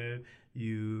you wanted.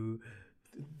 You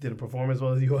didn't perform as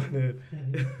well as you wanted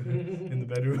in the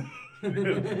bedroom.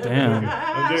 damn.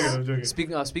 I'm joking.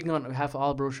 Speaking on behalf of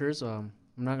all brochures, I'm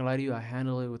not gonna lie to you. I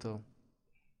handle it with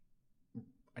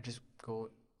I just go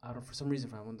out for some reason.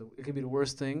 It could be the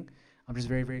worst thing. I'm just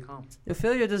very, very calm. Your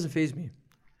failure doesn't faze me.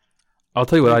 I'll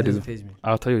tell you what I It do. doesn't faze me.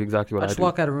 I'll tell you exactly what I I just do.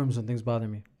 walk out of rooms when things bother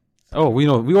me. Oh, we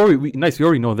know. We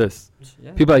already know this.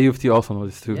 Yeah. People at UFT also know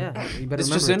this too. Yeah, you better This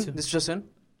remember it too. just in.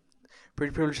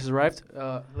 Pretty Privilege has arrived.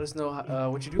 Let us know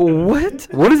what you do. What?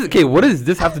 What is it? Okay, what does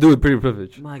this have to do with pretty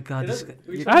privilege? My God, this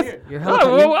guy, your Oh,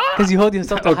 helicopter, Because you hold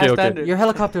yourself to a high Okay. standard. your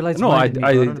helicopter lights. No, blinded me,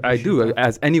 bro. don't I do, appreciate that.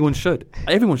 as anyone should.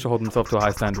 Everyone should hold themselves to a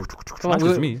high standard. Come Not on,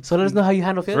 just me. So let us know how you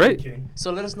handle failure. Right?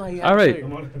 So let us know how you All handle right.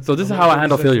 failure. So this is how I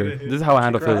handle failure. This is how I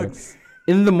handle failure.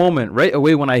 In the moment, right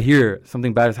away when I hear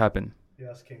something bad has happened,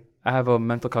 Yes, King. I have a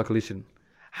mental calculation.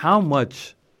 How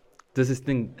much is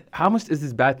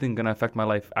this bad thing gonna affect my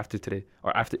life after today,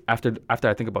 or after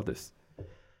I think about this?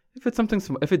 If it's something,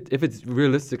 if it's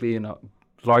realistically in a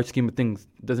large scheme of things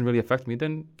doesn't really affect me,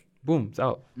 then boom, it's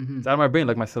out. Mm-hmm. It's out of my brain,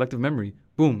 like my selective memory.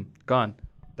 Boom, gone.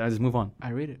 Then I just move on. I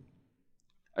read it.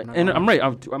 And I'm right.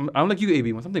 I'm like you,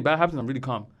 AB. When something bad happens, I'm really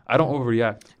calm. I don't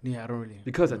overreact Yeah, I don't really.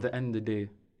 because at the end of the day, it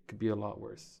could be a lot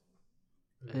worse.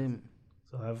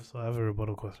 So I have a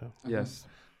rebuttal question. Yes.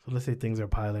 So let's say things are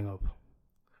piling up.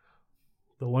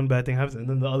 The one bad thing happens, and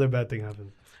then the other bad thing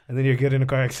happens, and then you get in a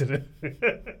car accident.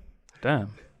 Damn.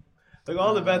 Like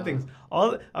all the bad things.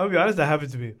 I'm gonna be honest, that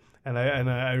happened to me, and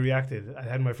I reacted. I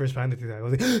had my first panic attack. I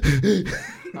was like,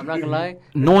 I'm not gonna lie.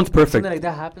 No one's perfect. Something like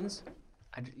that happens.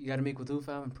 You gotta make wudu,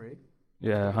 fam, and pray.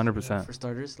 Yeah, 100%. For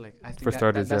starters, like I think For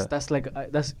starters, that's like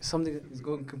that's something that is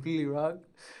going completely wrong.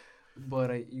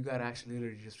 But you gotta actually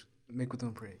literally just make wudu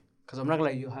and pray. Cause I'm not gonna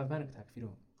lie, you'll have a panic attack if you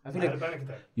don't. I feel I had a like, panic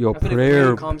attack. Yo, I feel like prayer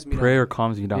prayer calms me down.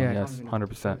 calms you down. Yeah, Yes, calms me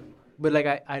down. 100%. but like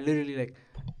I literally like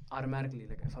automatically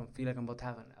like if I feel like I'm about to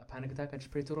have a panic attack, I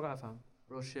just pray to Allah, fam.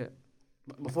 Real shit.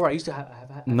 Before I used to have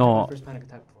had No. my first panic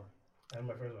attack before. I had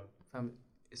my first one. Fam,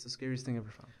 it's the scariest thing ever,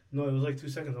 fam. No, it was like 2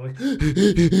 seconds.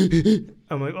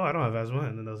 I'm like, oh, I don't have asthma,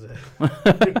 and then that was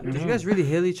it. Did you guys really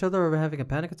hail each other over having a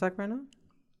panic attack right now?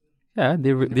 Yeah, they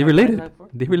You never had a panic related. attack before?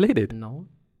 They related. No.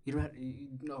 You don't have,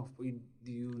 no.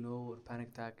 Do you know what a panic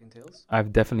attack entails?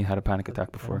 I've definitely had a panic attack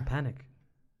I don't before. panic.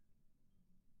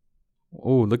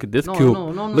 Oh, look at this No,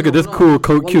 cool. no, Look at this cool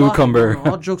Wallahi, cucumber.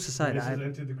 no, all jokes aside, This is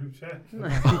entered the group chat.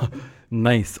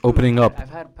 Nice, opening up. I've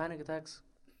had panic attacks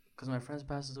because my friends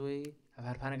passed away. I've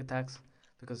had panic attacks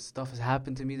because stuff has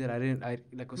happened to me that I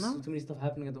like was No. too many stuff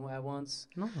happening at once.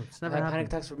 no, it's I've never had panic happened.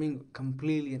 attacks for being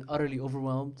completely and utterly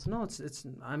overwhelmed. No, it's.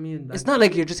 I mean, It's not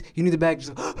like you need the bag.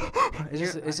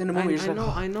 Just it's in the moment. You're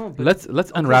just I know. But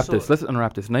Let's unwrap so- this. Let's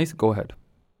unwrap this. Nice, go ahead.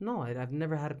 no, I've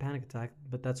never had a panic attack,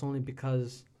 but that's only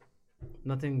because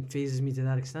nothing phases me to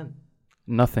that extent.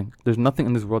 Nothing. There's nothing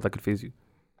in this world that could phase you.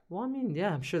 Well, I mean,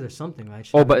 yeah, I'm sure there's something. I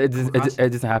just Oh, but haven't it come across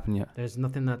doesn't happen yet. There's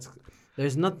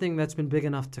nothing that's been big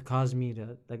enough to cause me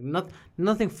to like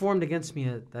nothing formed against me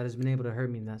that has been able to hurt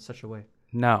me in that such a way.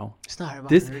 Now, it's not about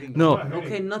this hurting you. no.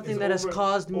 Okay, nothing that has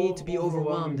caused me to be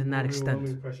overwhelmed in that extent.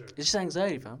 It's just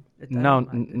anxiety, fam.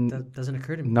 That doesn't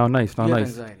occur to me. Now, nice. Now, You have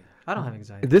nice. anxiety. I don't have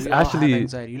anxiety. This We all have actually.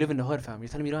 anxiety. You live in the hood, fam. You're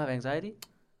telling me you don't have anxiety?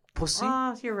 Pussy.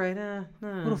 Ah, you're right.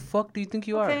 Who the fuck do you think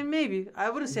you Okay, are? maybe. I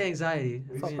wouldn't say anxiety.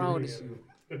 I Fuck mean, wrong with this?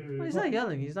 well, he's not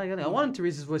yelling. He's not yelling. I want him to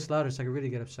raise his voice louder so I can really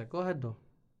get upset. Go ahead, though.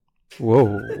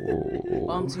 Whoa.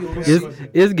 To you.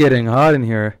 It's getting hot in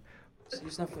here.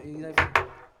 It's not. You're not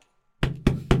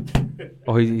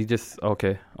Oh, he just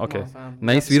okay. Come on, fam. You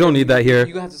Nice. have to We don't scare need me. that here. You're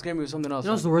gonna have to scare me with something else. You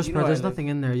know what's fam. the worst You part? know There's I live. nothing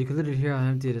in there. You can literally hear how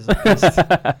empty it is.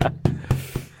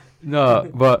 No,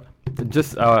 but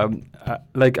just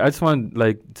like I just want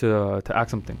to ask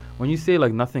something. When you say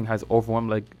like nothing has overwhelmed,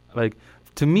 like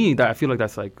to me that I feel like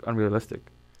that's like unrealistic.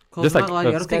 Cole, Just I'm like- not lying.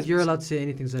 I this don't think guy's- you're allowed to say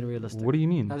anything's unrealistic. What do you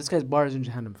mean? Now this guy's bars in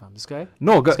Jahannam, fam. This guy.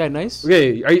 No, This guy nice.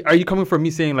 okay. Are you coming from me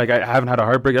saying like I haven't had a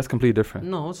heartbreak? That's completely different.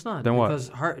 No, it's not. Then what?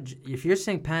 Because if you're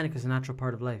saying panic is a natural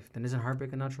part of life, then isn't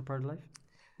heartbreak a natural part of life?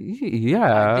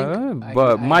 Yeah,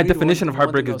 but my definition of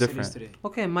heartbreak is different.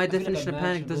 Okay, my definition of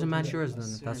panic doesn't match yours then.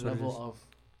 If that's what it level is. of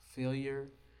failure.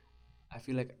 I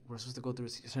feel like we're supposed to go through a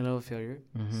certain level of failure,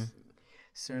 Mm-hmm.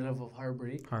 certain level of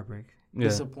heartbreak, Heartbreak, Yeah.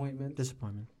 disappointment,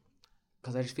 disappointment.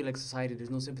 Because I just feel like society,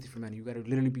 there's no sympathy for men. You gotta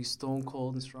literally be stone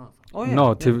cold and strong. Oh yeah. No,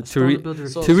 yeah, to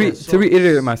So-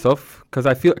 reiterate myself, because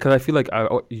I feel like I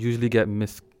usually get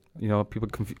people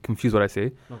confuse what I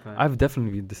say. Okay. I've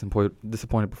definitely been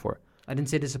disappointed before. I didn't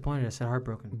say disappointed. I said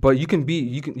heartbroken. But you can.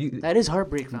 That is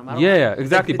heartbreak, fam. I don't Yeah,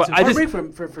 exactly. It's But I just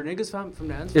heartbreak for niggas, fam, from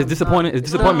the ends. it's disappointment. It's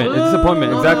disappointment. It's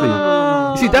disappointment. Exactly.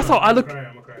 You see, that's how I look.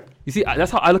 I'm a cry. You see,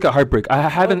 that's how I look at heartbreak. I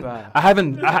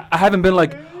haven't been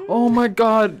like, oh my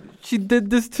god, she did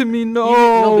this to me. No.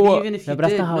 But even if you Yeah, but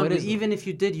that's did, not how it is, even if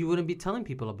you did, you wouldn't be telling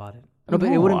people about it. No, but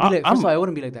it No, wouldn't be like. I'm- First of all, it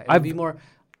wouldn't be like that. It would I've- be more.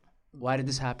 Why did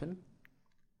this happen?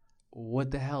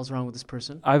 What the hell's wrong with this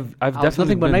person? I've I was definitely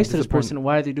nothing but been nice to this disappointed. person.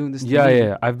 Why are they doing this? To Yeah, me?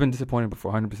 yeah. I've been disappointed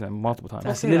before, 100%, multiple times.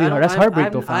 That's Okay, literally I don't- that's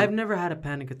heartbreak, though, fam. I've never had a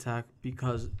panic attack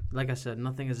because, like I said,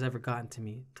 nothing has ever gotten to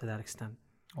me to that extent.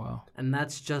 Wow. And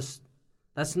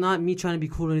that's not me trying to be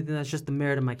cool or anything. That's just the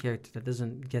merit of my character that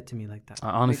doesn't get to me like that. I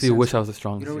honestly sense. wish I was as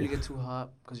strong You as don't you. really get too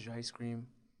hot because you're ice cream.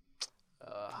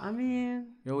 I mean,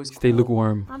 You're always Stay cool.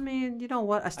 lukewarm. you know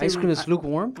what? I stay Ice cream room, is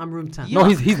lukewarm. I'm room temp. No,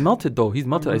 he's melted though. He's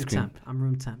melted I'm ice room cream. temp. I'm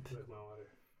room temp. Like my water.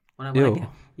 When I Ew. get,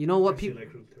 you know what? I feel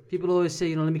like room temperature. People always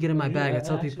say, let me get in my bag. I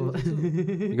tell people,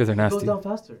 You guys are nasty.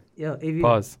 faster. yo, AV,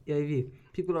 Pause. yeah, AV.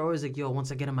 People are always like, yo,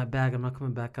 once I get in my bag, I'm not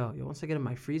coming back out. Yo, once I get in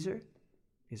my freezer,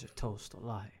 these are toast. Don't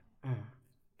lie.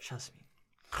 Trust me.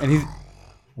 And he's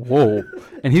whoa.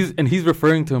 And he's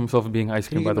referring to himself as being ice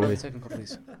Can you cream, by give the me way. another technical,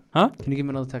 please? Huh? Can you give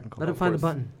me another technical? Let him Of find the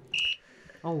course. button.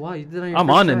 Oh wow, you did it on your I'm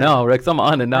first on it try. now, Rex. I'm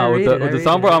on it now. With I the rated it,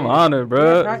 soundboard, I'm I rated on it, I had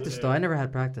bro. practice though. I never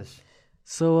had practice.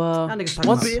 So That nigga's talking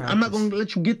once about I'm not practice. gonna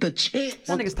let you get the chance.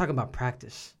 That nigga's talking about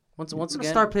practice. once I'm a again,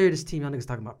 star player of this team. That nigga's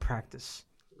talking about practice.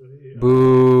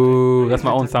 Boo. That's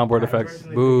my own soundboard effects.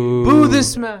 Boo. boo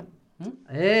this man.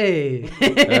 Hey.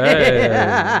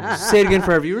 Hey. Say it again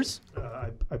for our viewers.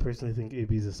 I personally think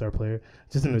AB is a star player.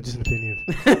 Just an opinion.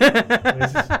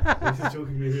 He's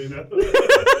joking me right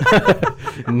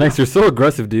now. Nice. You're so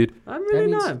aggressive, dude. I'm That really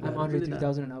means not. I'm man. Andre Really not.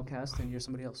 3000 and Outcast, and you're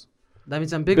somebody else. That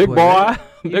means I'm big, Big boy. boy. Right?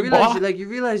 You Big realize, boy. you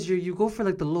realize you go for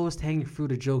like the lowest hanging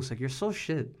fruit of jokes. Like you're so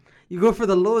shit. You go for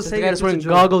the lowest The guy hanging that's fruit wearing of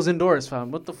jokes. goggles indoors,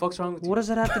 fam. What the fuck's wrong with you? What does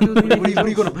that have to do with me? What are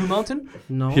you going to Blue Mountain?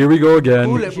 No. Here we go again.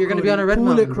 Cool it. You're gonna be on a red Cool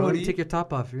it, mountain, bro. Crody. You take your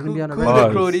top off. You're gonna be on a Cool red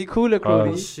Pause. it, Crody. Cool it,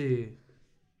 Crody. Oh shit.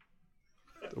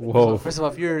 Whoa. First of all,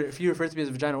 if you refer to me as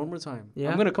a vagina one more time,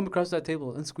 Yeah? I'm gonna come across that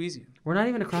table and squeeze you. We're not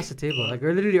even across the table. Like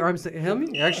we're literally arms. Help me.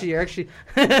 You're actually.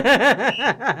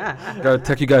 Gotta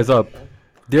tech you guys up.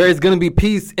 There is gonna be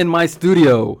peace in my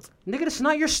studio. Nigga, it's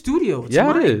not your studio. It's Yeah,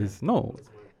 mine. it is. No.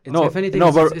 It's No, If anything, no,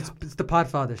 it's, but it's the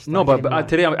Podfather stuff. no, but Yeah,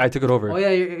 today I took it over. Oh yeah,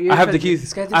 you're I have the trying- keys.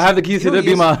 This guy thinks I have the keys to you the know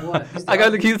he is Bima. what? He's the I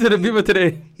got the eldest- keys to the Bima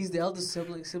today. He's the eldest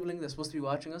sibling that's supposed to be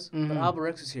watching us, Mhm. but Alba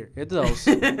Rex is here. It does.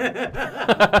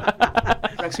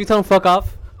 Rex, we tell him fuck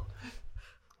off.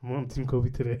 I'm on Team Kobe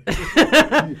today.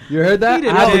 You heard that? He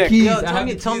did I have not. the keys. Yo, I tell have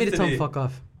me the to tell keys him today. fuck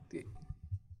off.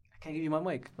 I can't give you my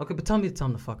mic. Okay, but tell me to tell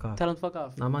him to fuck off. Tell him fuck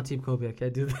off. No, I'm on Team Kobe. I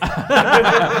can't do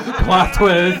that. Plot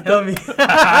twist. Tell me.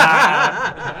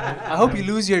 I hope you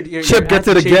lose your Chip gets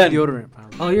it anti-shave again. deodorant. Pal.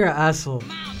 Oh, you're an asshole.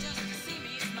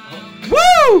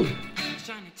 Woo!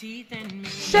 Shiny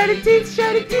teeth,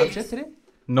 shiny I'm teeth. Chip today.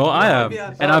 No, I am,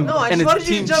 and I'm, No, I and just wanted it's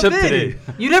you team to jump Chip in. today.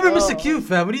 You never miss a cue,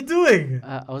 fam. What are you doing?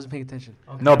 I wasn't paying attention.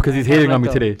 No, because he's hating on me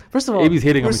today. First of all, AB's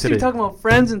hating on we're me still today. talking about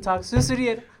friends and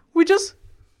toxicity, and we just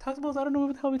talked about. I don't know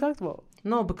what the hell we talked about.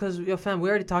 No, because yo, fam, we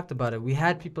already talked about it. We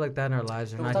had people like that in our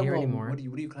lives. They're No, we're not talking here about anymore. What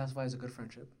do you classify as a good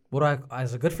friendship? What do I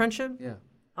as a good friendship? Yeah.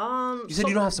 So- You said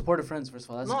you don't have supportive friends. First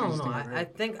of all, that's the No, craziest no. thing I've I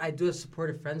heard. think I do have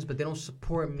supportive friends, but they don't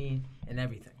support me in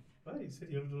everything. Why? You said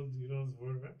you don't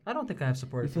support it, man? I don't think I have It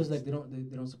supportive feels friends. like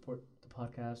they don't support the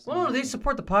podcast. Well, no, they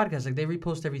support the podcast. Like they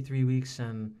repost every 3 weeks,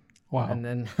 and Wow, and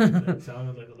then That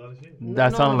sounded like a lot of shit.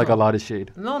 that No, sounded no, like no. a lot of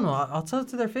shade. no, I'll tell it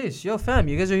to their face. Yo, fam,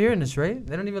 you guys are hearing this, right?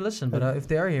 They don't even listen, but if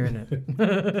they are hearing it,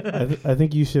 I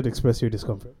think you should express your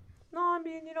discomfort. no, I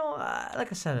mean,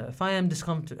 like I said, if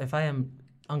I am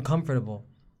uncomfortable,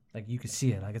 like you can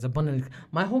see it. Like it's abundantly.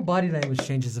 My whole body language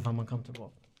changes if I'm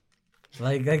uncomfortable.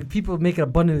 Like people make it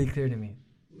abundantly clear to me.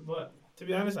 But to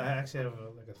be honest, I actually have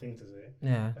a thing to say.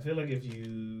 Yeah. I feel like if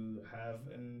you have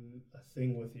a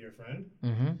thing with your friend,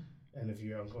 Mhm. and if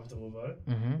you're uncomfortable about it,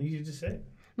 Mhm. you should just say it.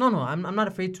 No, I'm not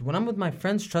afraid to. When I'm with my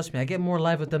friends, trust me, I get more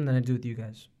live with them than I do with you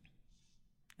guys.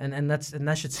 And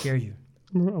that should scare you.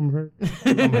 I'm hurt.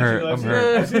 I'm hurt. I'm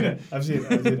hurt. I've seen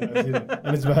it.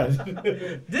 And it's bad.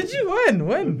 Did you win?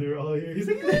 When? They're all here. He's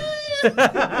like,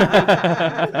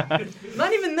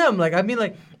 Not even them. Like I mean,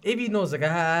 like AB knows. Like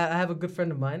I have a good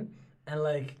friend of mine, and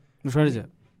like Which one is it?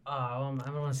 I don't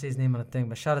want to say his name on the thing,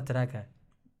 but shout out to that guy.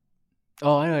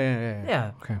 Oh, I know, yeah.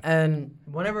 Yeah. Okay. And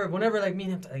whenever like me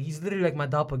and him, like, he's literally like my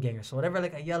doppelganger. So whenever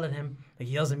like I yell at him, like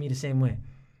he yells at me the same way.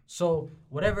 So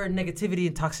whatever negativity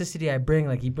and toxicity I bring,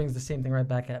 like he brings the same thing right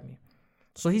back at me.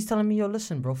 So he's telling me, yo,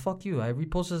 listen, bro, fuck you. I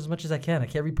repost this as much as I can. I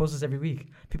can't repost this every week.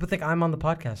 People think I'm on the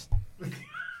podcast.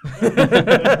 He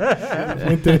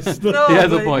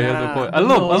has a point. I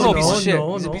love piece of shit.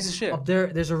 No, He's a no. piece of shit. Up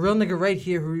there's a real nigga right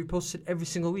here who reposts it every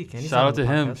single week. And he's Shout on out the to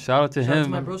him. podcast. Shout out to Shout out to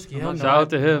him. my broski. Hell no. Shout out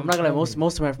to him. I'm not gonna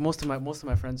lie. Most of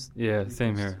my friends. Yeah,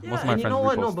 same here. Yeah, Most of my and friends you know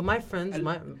what? repost. No, but my friends,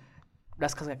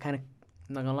 That's because I kind of.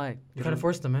 I'm not gonna lie. you kind of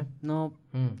forced them, man. No,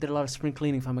 did a lot of spring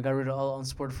cleaning. Fam, I got rid of all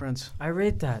unsupported friends. I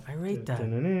rate that.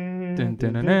 Dun, dun,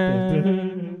 dun,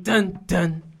 dun. Dun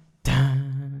dun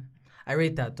dun. I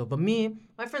rate that though. But me,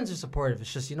 my friends are supportive.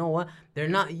 It's just, you know what? They're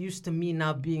not used to me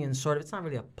now being in sort of. It's not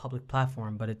really a public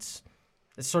platform, but it's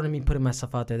sort of me putting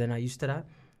myself out there. They're not used to that,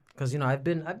 because you know I've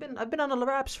been on the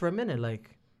raps for a minute. Like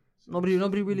nobody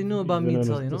really knew about me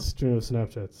until, you know. Stream of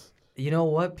Snapchats. You know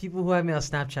what? People who have me on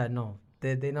Snapchat know.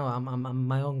 They know I'm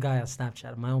my own guy on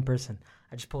Snapchat. I'm my own person.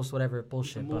 I just post whatever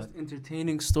bullshit. The most But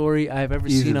entertaining story I've ever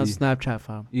seen on Easily. Snapchat,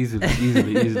 fam.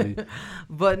 Easily.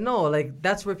 but no, like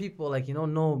that's where people like, you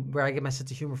know where I get my sense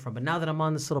of humor from. But now that I'm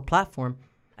on this little platform,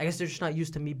 I guess they're just not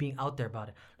used to me being out there about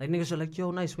it. Like niggas are like,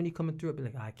 yo, nice, when you coming through? I'll be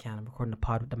like, I can't. I'm recording a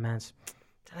pod with the mans.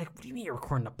 They're like, what do you mean you're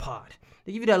recording a pod?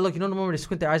 They give you that look. You know the moment they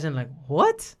squint their eyes and like,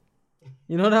 what?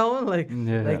 You know that one? Like,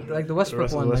 Yeah. like the Westbrook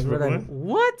Russell one. Like, we're Westbrook like,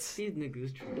 what? These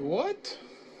niggas. What?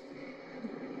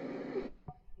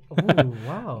 Oh,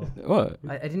 wow. What?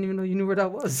 I didn't even know you knew where that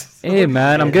was. Hey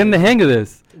man, I'm getting the hang of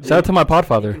this. Shout out to my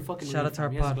podfather. Shout out to our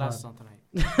pod. glasses on tonight.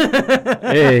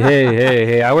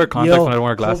 Hey! I wear contacts Yo, when I don't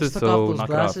wear Cobes glasses, took so off those knock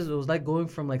glasses. It was like going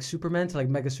from like Superman to like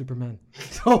Mega Superman.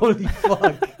 Holy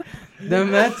fuck! The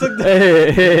man took it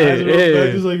off.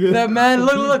 Hey. that man.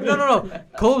 Look! No!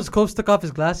 Cobes took off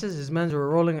his glasses. His mans were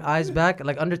rolling eyes back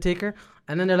like Undertaker,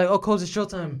 and then they're like, "Oh, Cobes, it's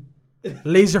showtime."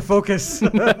 Laser focus.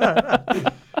 Looking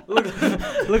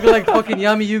like fucking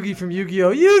Yami Yugi from Yu-Gi-Oh!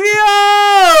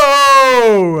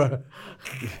 Yu-Gi-Oh!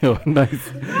 Yo,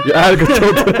 nice. You out of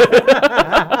control.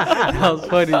 That was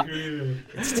funny.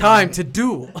 It's time to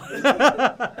duel.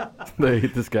 I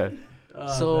hate this guy.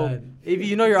 So- man. AB,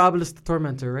 you know you're Obelisk the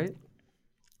Tormentor, right?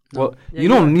 Well, Yeah, you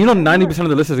know, you are. 90% of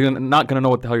the listeners are not gonna know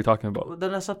what the hell you're talking Well, about.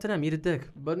 then that's up to them. Eat a dick.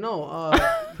 But no.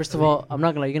 First of all, I'm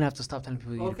not gonna lie. You're gonna have to stop telling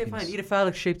people you Okay, eat a fine. penis. Eat a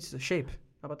phallic shape.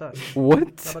 How about that?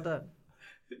 What? How about that?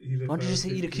 Why don't you just say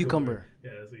eat a cucumber?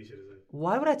 Yeah, that's what you should have said.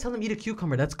 Why would I tell them eat a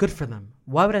cucumber? That's good for them.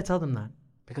 Why would I tell them that?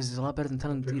 Because it's a lot better than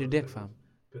telling them to eat a dick, fam.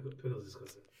 Pickles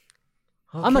disgusting.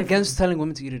 I'm Okay, against telling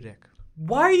women to eat a dick.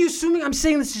 Why are you assuming I'm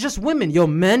saying this is just women? Yo,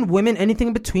 men, women, anything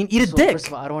in between, eat a So, dick. First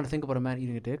of all, I don't want to think about a man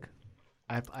eating a dick.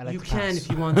 I like You to can pass. if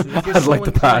you want to. If you're I'd so like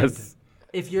to inclined. pass.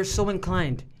 If you're so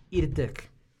inclined, eat a dick.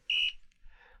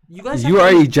 You guys. You have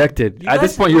are to- ejected. you At guys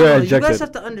this point, have- you no, are no, You guys ejected.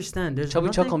 have to understand. There's Chubby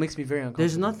nothing, chuckle makes me very uncomfortable.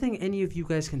 There's nothing any of you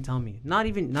guys can tell me. Not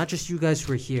just you guys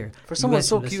who are here. For You someone guys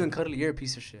so who cute listen. and cuddly, you're a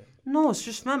piece of shit. No, it's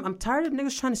just, man. I'm tired of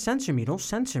niggas trying to censor me. Don't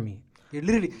censor me. You're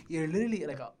literally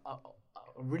like a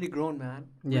really grown man,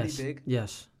 really Yes. big,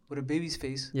 Yes. with a baby's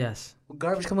face, Yes. with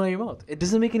garbage coming out of your mouth. It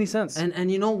doesn't make any sense.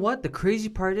 And you know what? The crazy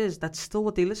part is that's still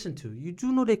what they listen to. You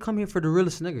do know they come here for the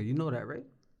realest nigga. You know that, right?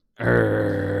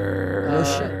 Real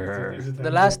shit.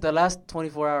 The last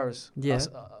 24 hours. Yeah.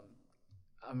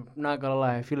 I'm not gonna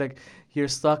lie. I feel like your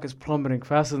stock is plummeting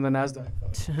faster than the Nasdaq.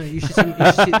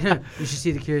 You should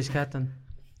see the Curious Cat then.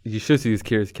 You should see this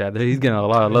Curious Cat. He's getting a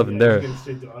lot of love in there.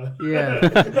 Yeah.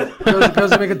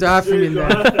 girls are making dua for me in there.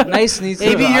 Nice needs.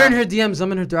 AB, you're in her DMs.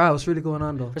 I'm in her dua. What's really going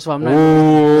on though? First of all, I'm not.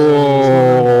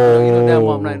 Oh. You know damn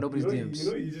well I'm not in nobody's You know,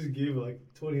 DMs. you just gave like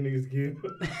 20 niggas game.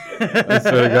 I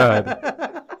swear to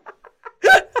God.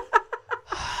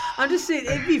 I'm just saying,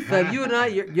 AB, fam. You and I,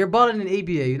 you're balling in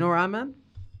ABA. You know where I'm at?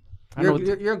 I know.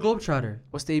 You're a globetrotter.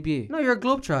 What's the ABA? No, you're a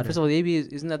globetrotter. First of all, the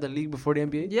ABA isn't that the league before the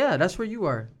NBA? Yeah, that's where you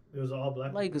are. It was all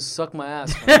black. Like, you can suck my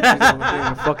ass.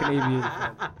 Man. Fucking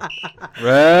ABA. I'm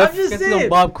Ref. just Can't see no saying.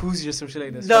 Bob Cousy or some shit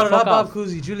like this. No, Fuck not Bob off.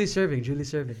 Cousy. Julie Serving.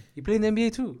 You play in the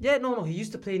NBA too. Yeah, no. He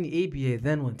used to play in the ABA,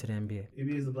 then went to the NBA.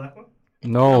 ABA is the black one?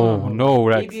 No,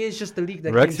 Rex. ABA is just the league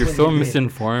that Rex, came you're to so the NBA.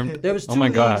 misinformed. There was two Oh my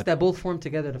leagues God. that both formed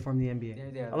together to form the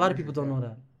NBA. Yeah. A lot of people don't know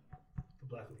that. The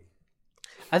black league.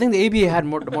 I think the ABA had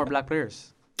more black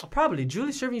players. Probably.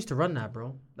 Julie Serving used to run that,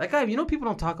 bro. That guy, you know, people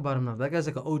don't talk about him now. That guy's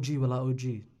like an OG without OG.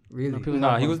 Really. No, people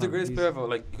Nah, talk he about was the him. greatest player ever.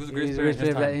 Like, he was the He's greatest the player in greatest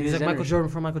his player time. in He's his like Michael generation. Jordan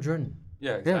before Michael Jordan.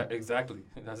 Yeah, exactly.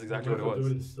 That's exactly what it Michael was.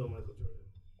 Jordan's still Michael Jordan.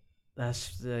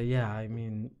 That's, yeah, I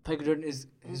mean, Michael Jordan is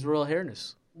his royal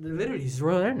hairness. literally, he's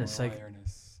Royal Airness. Like,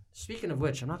 Awareness. speaking of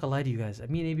which, I'm not gonna lie to you guys.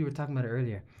 Me and AB were talking about it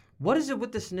earlier. What is it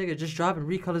with this nigga just dropping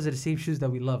recolors of the same shoes that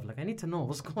we love? Like, I need to know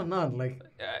what's going on. Like,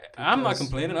 I'm not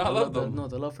complaining. I love them.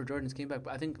 The love for Jordans came back,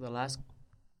 but I think the last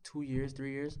 2 years,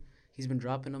 3 years, he's been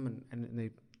dropping them and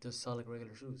they just sell like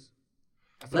regular shoes.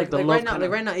 I feel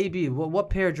right now, AB, what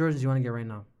pair of Jordans do you want to get right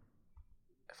now?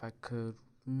 If I could,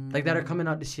 like that are coming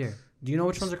out this year. Do you know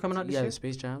which ones are coming out this year? Yeah, the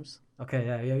Space Jams. Okay,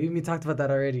 yeah. We talked about that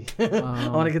already. I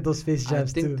want to get those Space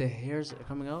Jams too. I think the hairs are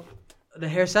coming out. The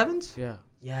Hair 7s? Yeah.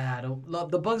 Yeah,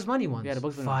 the Bugs Bunny ones. Yeah, the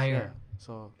Bugs Bunny Fire. ones, yeah.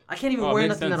 So I can't even wear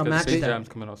nothing that'll match Space that. Jam's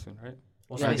coming out soon, right?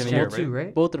 Well, yeah, Space Jam Jam 2,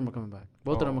 right? both of them are coming back.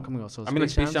 Both of them are coming out. So I mean, like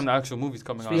Space Jam, the actual movie's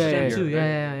coming out. Space Jam yeah, 2, right?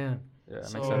 yeah. Yeah,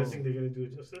 So- makes I sense. think they're gonna do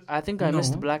it justice. I think I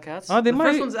missed the Black Hats. Oh, they The might.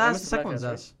 first one's ass, missed the second Black one's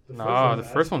Hats, ass. Nah, the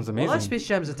first one's amazing. Wallahi, Space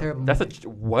Jam is a terrible That's movie.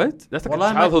 what? That's like a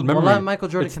Wallahi, childhood memory. Wallahi, Michael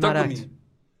Jordan It stuck cannot with act. me.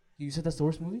 You said that's the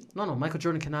worst movie? No, Michael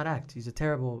Jordan cannot act. He's a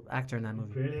terrible actor in that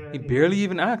movie. He barely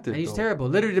even acted. And he's though. terrible.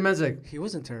 Literally, the man's like, He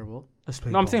wasn't terrible. let's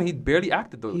play No, I'm ball. saying he barely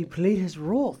acted though. He played his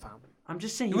role, fam. I'm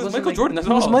just saying He was wasn't Michael like, Jordan. That's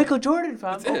He was all. Michael Jordan,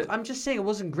 fam. That's it. I'm just saying it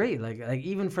wasn't great. Like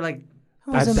even for like. It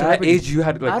At wasn't that bad. age, you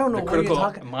had like I don't know the what you're critical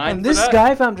talking. mind. And for this that.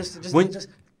 guy, fam, just When- get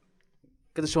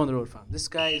the show on the road, fam. This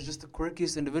guy is just the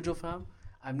quirkiest individual, fam.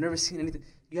 I've never seen anything.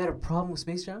 You had a problem with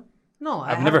Space Jam? No,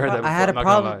 I've never heard that. I had a before, I'm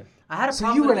not gonna problem. lie. I had a So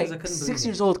problem. you were because I like couldn't 6 believe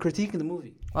years old critiquing the movie.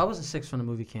 it. Well, I wasn't 6 when the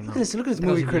movie came Look out. at this. Look at this I was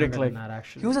movie even critic. younger Like than that,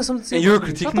 actually. he was at something. And you were Shut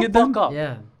critiquing the it then? fuck up.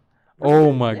 Yeah.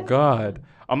 Oh my god.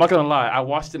 I'm not gonna lie. I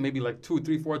watched it maybe like 2,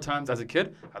 3, 4 times as a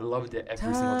kid. I loved it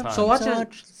every single time. So watch it.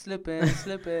 Touch, slipping.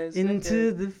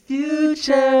 Into the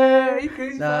future. You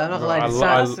crazy? Nah, I'm not Bro, gonna lie. I The, lo-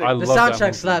 sound- I the love that soundtrack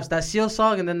movie. slaps. That Seal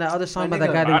song and then that other song My by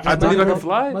that guy. nigga, that we I just believe I talked can about.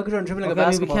 fly. Michael Jordan dribbling Okay, a I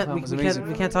mean, basketball. fam, was amazing.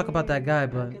 we can't talk about that guy,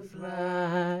 but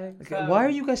okay, why are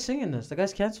you guys singing this? The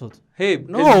guy's canceled. Hey,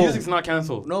 No. his music's not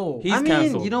canceled. No. He's I mean,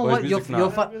 canceled. you know but what? his You'll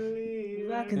music's not.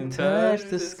 find. I can Can touch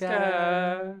the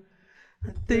sky.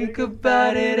 Think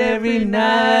about it every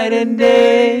night and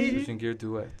day. Switching gear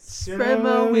duets. Spread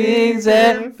my wings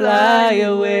and fly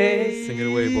away. Sing it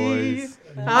away, boys.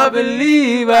 I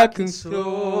believe I can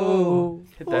soar.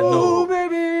 Hit that Oh, note.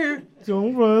 baby,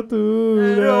 Don't run through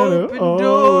an that open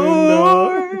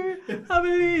door. I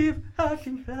believe I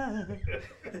can fly.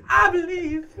 I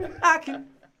believe I can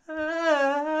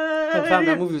Fam, that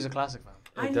fly. movie was a classic, fam.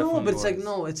 I It know, but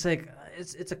definitely it's like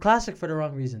it's a classic for the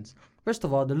wrong reasons. First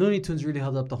of all, the Looney Tunes really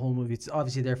held up the whole movie. It's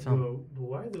obviously their film. But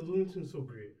why are the Looney Tunes so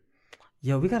great?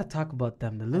 Yo, we gotta talk about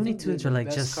them. The Looney Tunes are like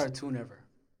best just cartoon ever.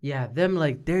 yeah, them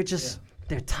like they're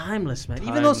timeless, man.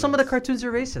 Even though some of the Timeless. cartoons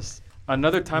are racist.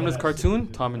 Another timeless Yeah, cartoon,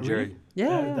 absolutely. Tom and Jerry.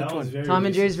 Yeah, That one's very Tom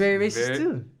and Jerry's racist. very racist Very-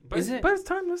 too. But, Is it? But it's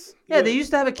timeless. Yeah, they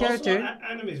used to have a character. Also,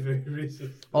 anime is very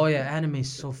racist. Oh yeah, anime is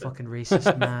so fucking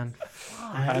racist, man.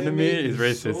 Anime is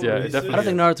racist, yeah, definitely. I don't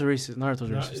think Naruto's racist. Naruto's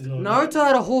racist. Naruto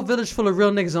had a whole village full of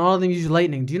real niggas and all of them use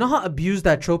lightning. Do you know how abused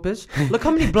that trope is? Look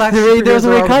how many black There superheroes was a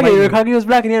there are with Raikage. lightning. Raikage was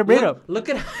black and he had a braid up. Look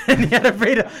at and he had a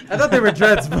braid up. I thought they were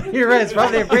dreads, but you're right. It's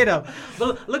probably a braid up.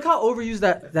 But look how overused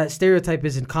that stereotype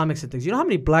is in comics and things. You know how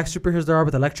many black superheroes there are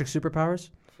with electric superpowers?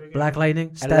 Black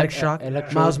Lightning, Static Shock,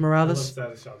 Electro. Miles Morales.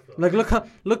 Like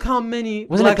look how many.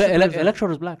 Wasn't black superheroes- Electro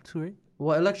was black too, right?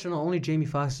 Well, Electro, no, only Jamie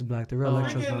Foxx is black. The real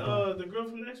Electro's not black. The girl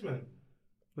from the X-Men.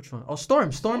 Which one? Oh, Storm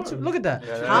too. Look at that.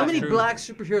 Yeah, How that's many true. black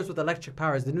superheroes with electric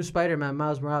powers? The new Spider-Man,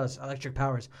 Miles Morales, electric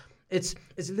powers. It's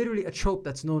literally a trope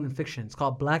that's known in fiction. It's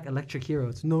called black electric hero.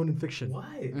 It's known in fiction.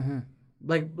 Why?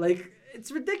 Like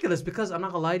it's ridiculous because I'm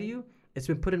not gonna lie to you. It's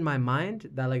been put in my mind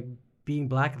that like being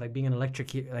black, like being an electric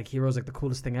hero is like the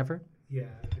coolest thing ever. Yeah.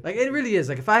 Like it really is.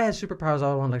 Like if I had superpowers, I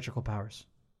would want electrical powers.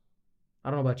 I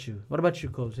don't know about you. What about you,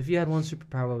 Coles? If you had one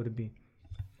superpower, what would it be?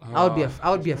 I would be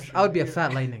a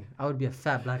fat lightning. I would be a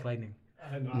fat black lightning.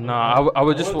 I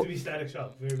would just. want it to be Static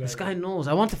Shock. Very bad. This guy knows.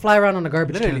 I want to fly around on a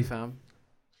garbage Literally, can. fam.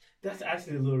 That's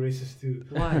actually a little racist too.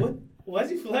 Why? What? Why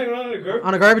is he flying around in a garbage?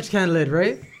 On a garbage can lid,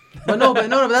 right? But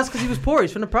that's because he was poor.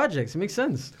 He's from the projects. It makes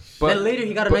sense. But- Then later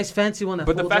he got a but- nice fancy one that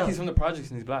But the folds fact up. he's from the projects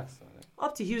and he's black. So.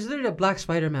 Up to he was literally a black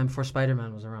Spider-Man before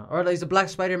Spider-Man was around, or like he's a black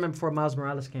Spider-Man before Miles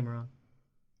Morales came around.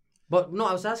 But no,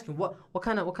 I was asking what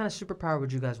kind of superpower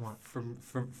would you guys want?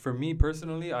 For me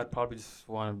personally, I'd probably just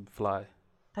want to fly.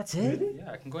 That's it. Really?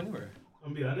 Yeah, I can go anywhere.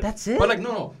 I'm be honest. That's it. But like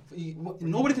no,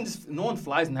 nobody can just. No one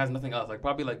flies and has nothing else. Like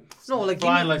probably like No, like, give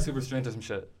flying me- like super strange or some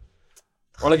shit.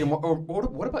 Or like or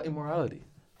what about immorality?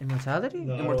 Immortality?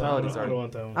 No, Immortality, I sorry. don't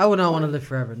want that one. I would not want to live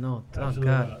forever. No, oh Absolutely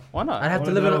God. not. Why not? I'd have I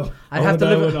to wanna live in. die- I'd I have to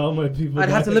wanna live. die In, when all my people I'd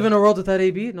have to die. live in a world without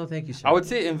AB. No, thank you, sir. I would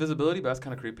say invisibility, but that's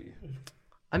kind of creepy.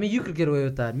 I mean, you could get away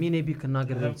with that. Me and AB could not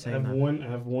get away with I saying have that.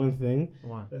 I have one thing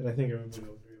What? that I think everybody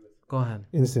will agree with. Go ahead.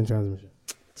 Instant transmission.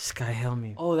 This guy held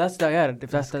me. Oh, that's that. Yeah, if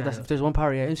This guy- if there's one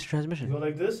power, yeah, instant You transmission. go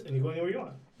like this and you go anywhere you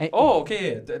want. Oh,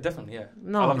 okay, yeah, definitely, yeah.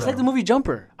 No, I love It's that. like the movie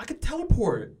Jumper. I could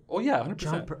teleport. Oh yeah, 100%.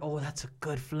 Jumper. Oh, that's a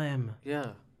good film.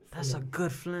 Yeah. That's a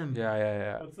good film.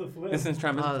 Yeah. What's the flip? Instant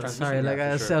transmission. Sorry, like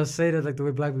I was saying it like the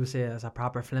way black people say it. It's a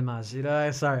proper film. You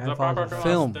know, sorry, I apologize.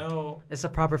 Film. It's a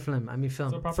proper film. I mean, film.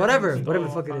 It's a proper Whatever film. the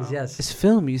fuck it is. Yes, It's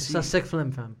film, you it's see. a sick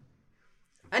film, fam.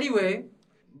 Anyway,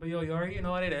 But yo, you already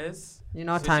know what it is. you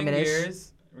know what time it Switching is.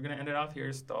 gears, we're gonna end it off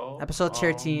here, Stoll. Episode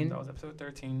 13. That was episode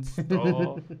 13.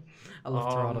 Stoll. I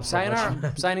love Toronto. so Signing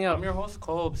much. out. I'm your host,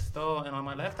 Colb Stoll, and on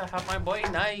my left I have my boy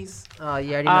Nice. Oh,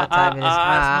 you already know what time it is. It's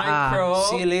my pro.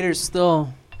 See you later,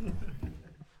 still.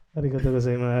 Arigatou You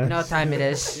gozaimasu. know what time it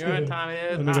is. You know what time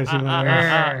it is.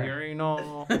 Onegaishimasu. You already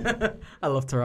know. I love Toronto.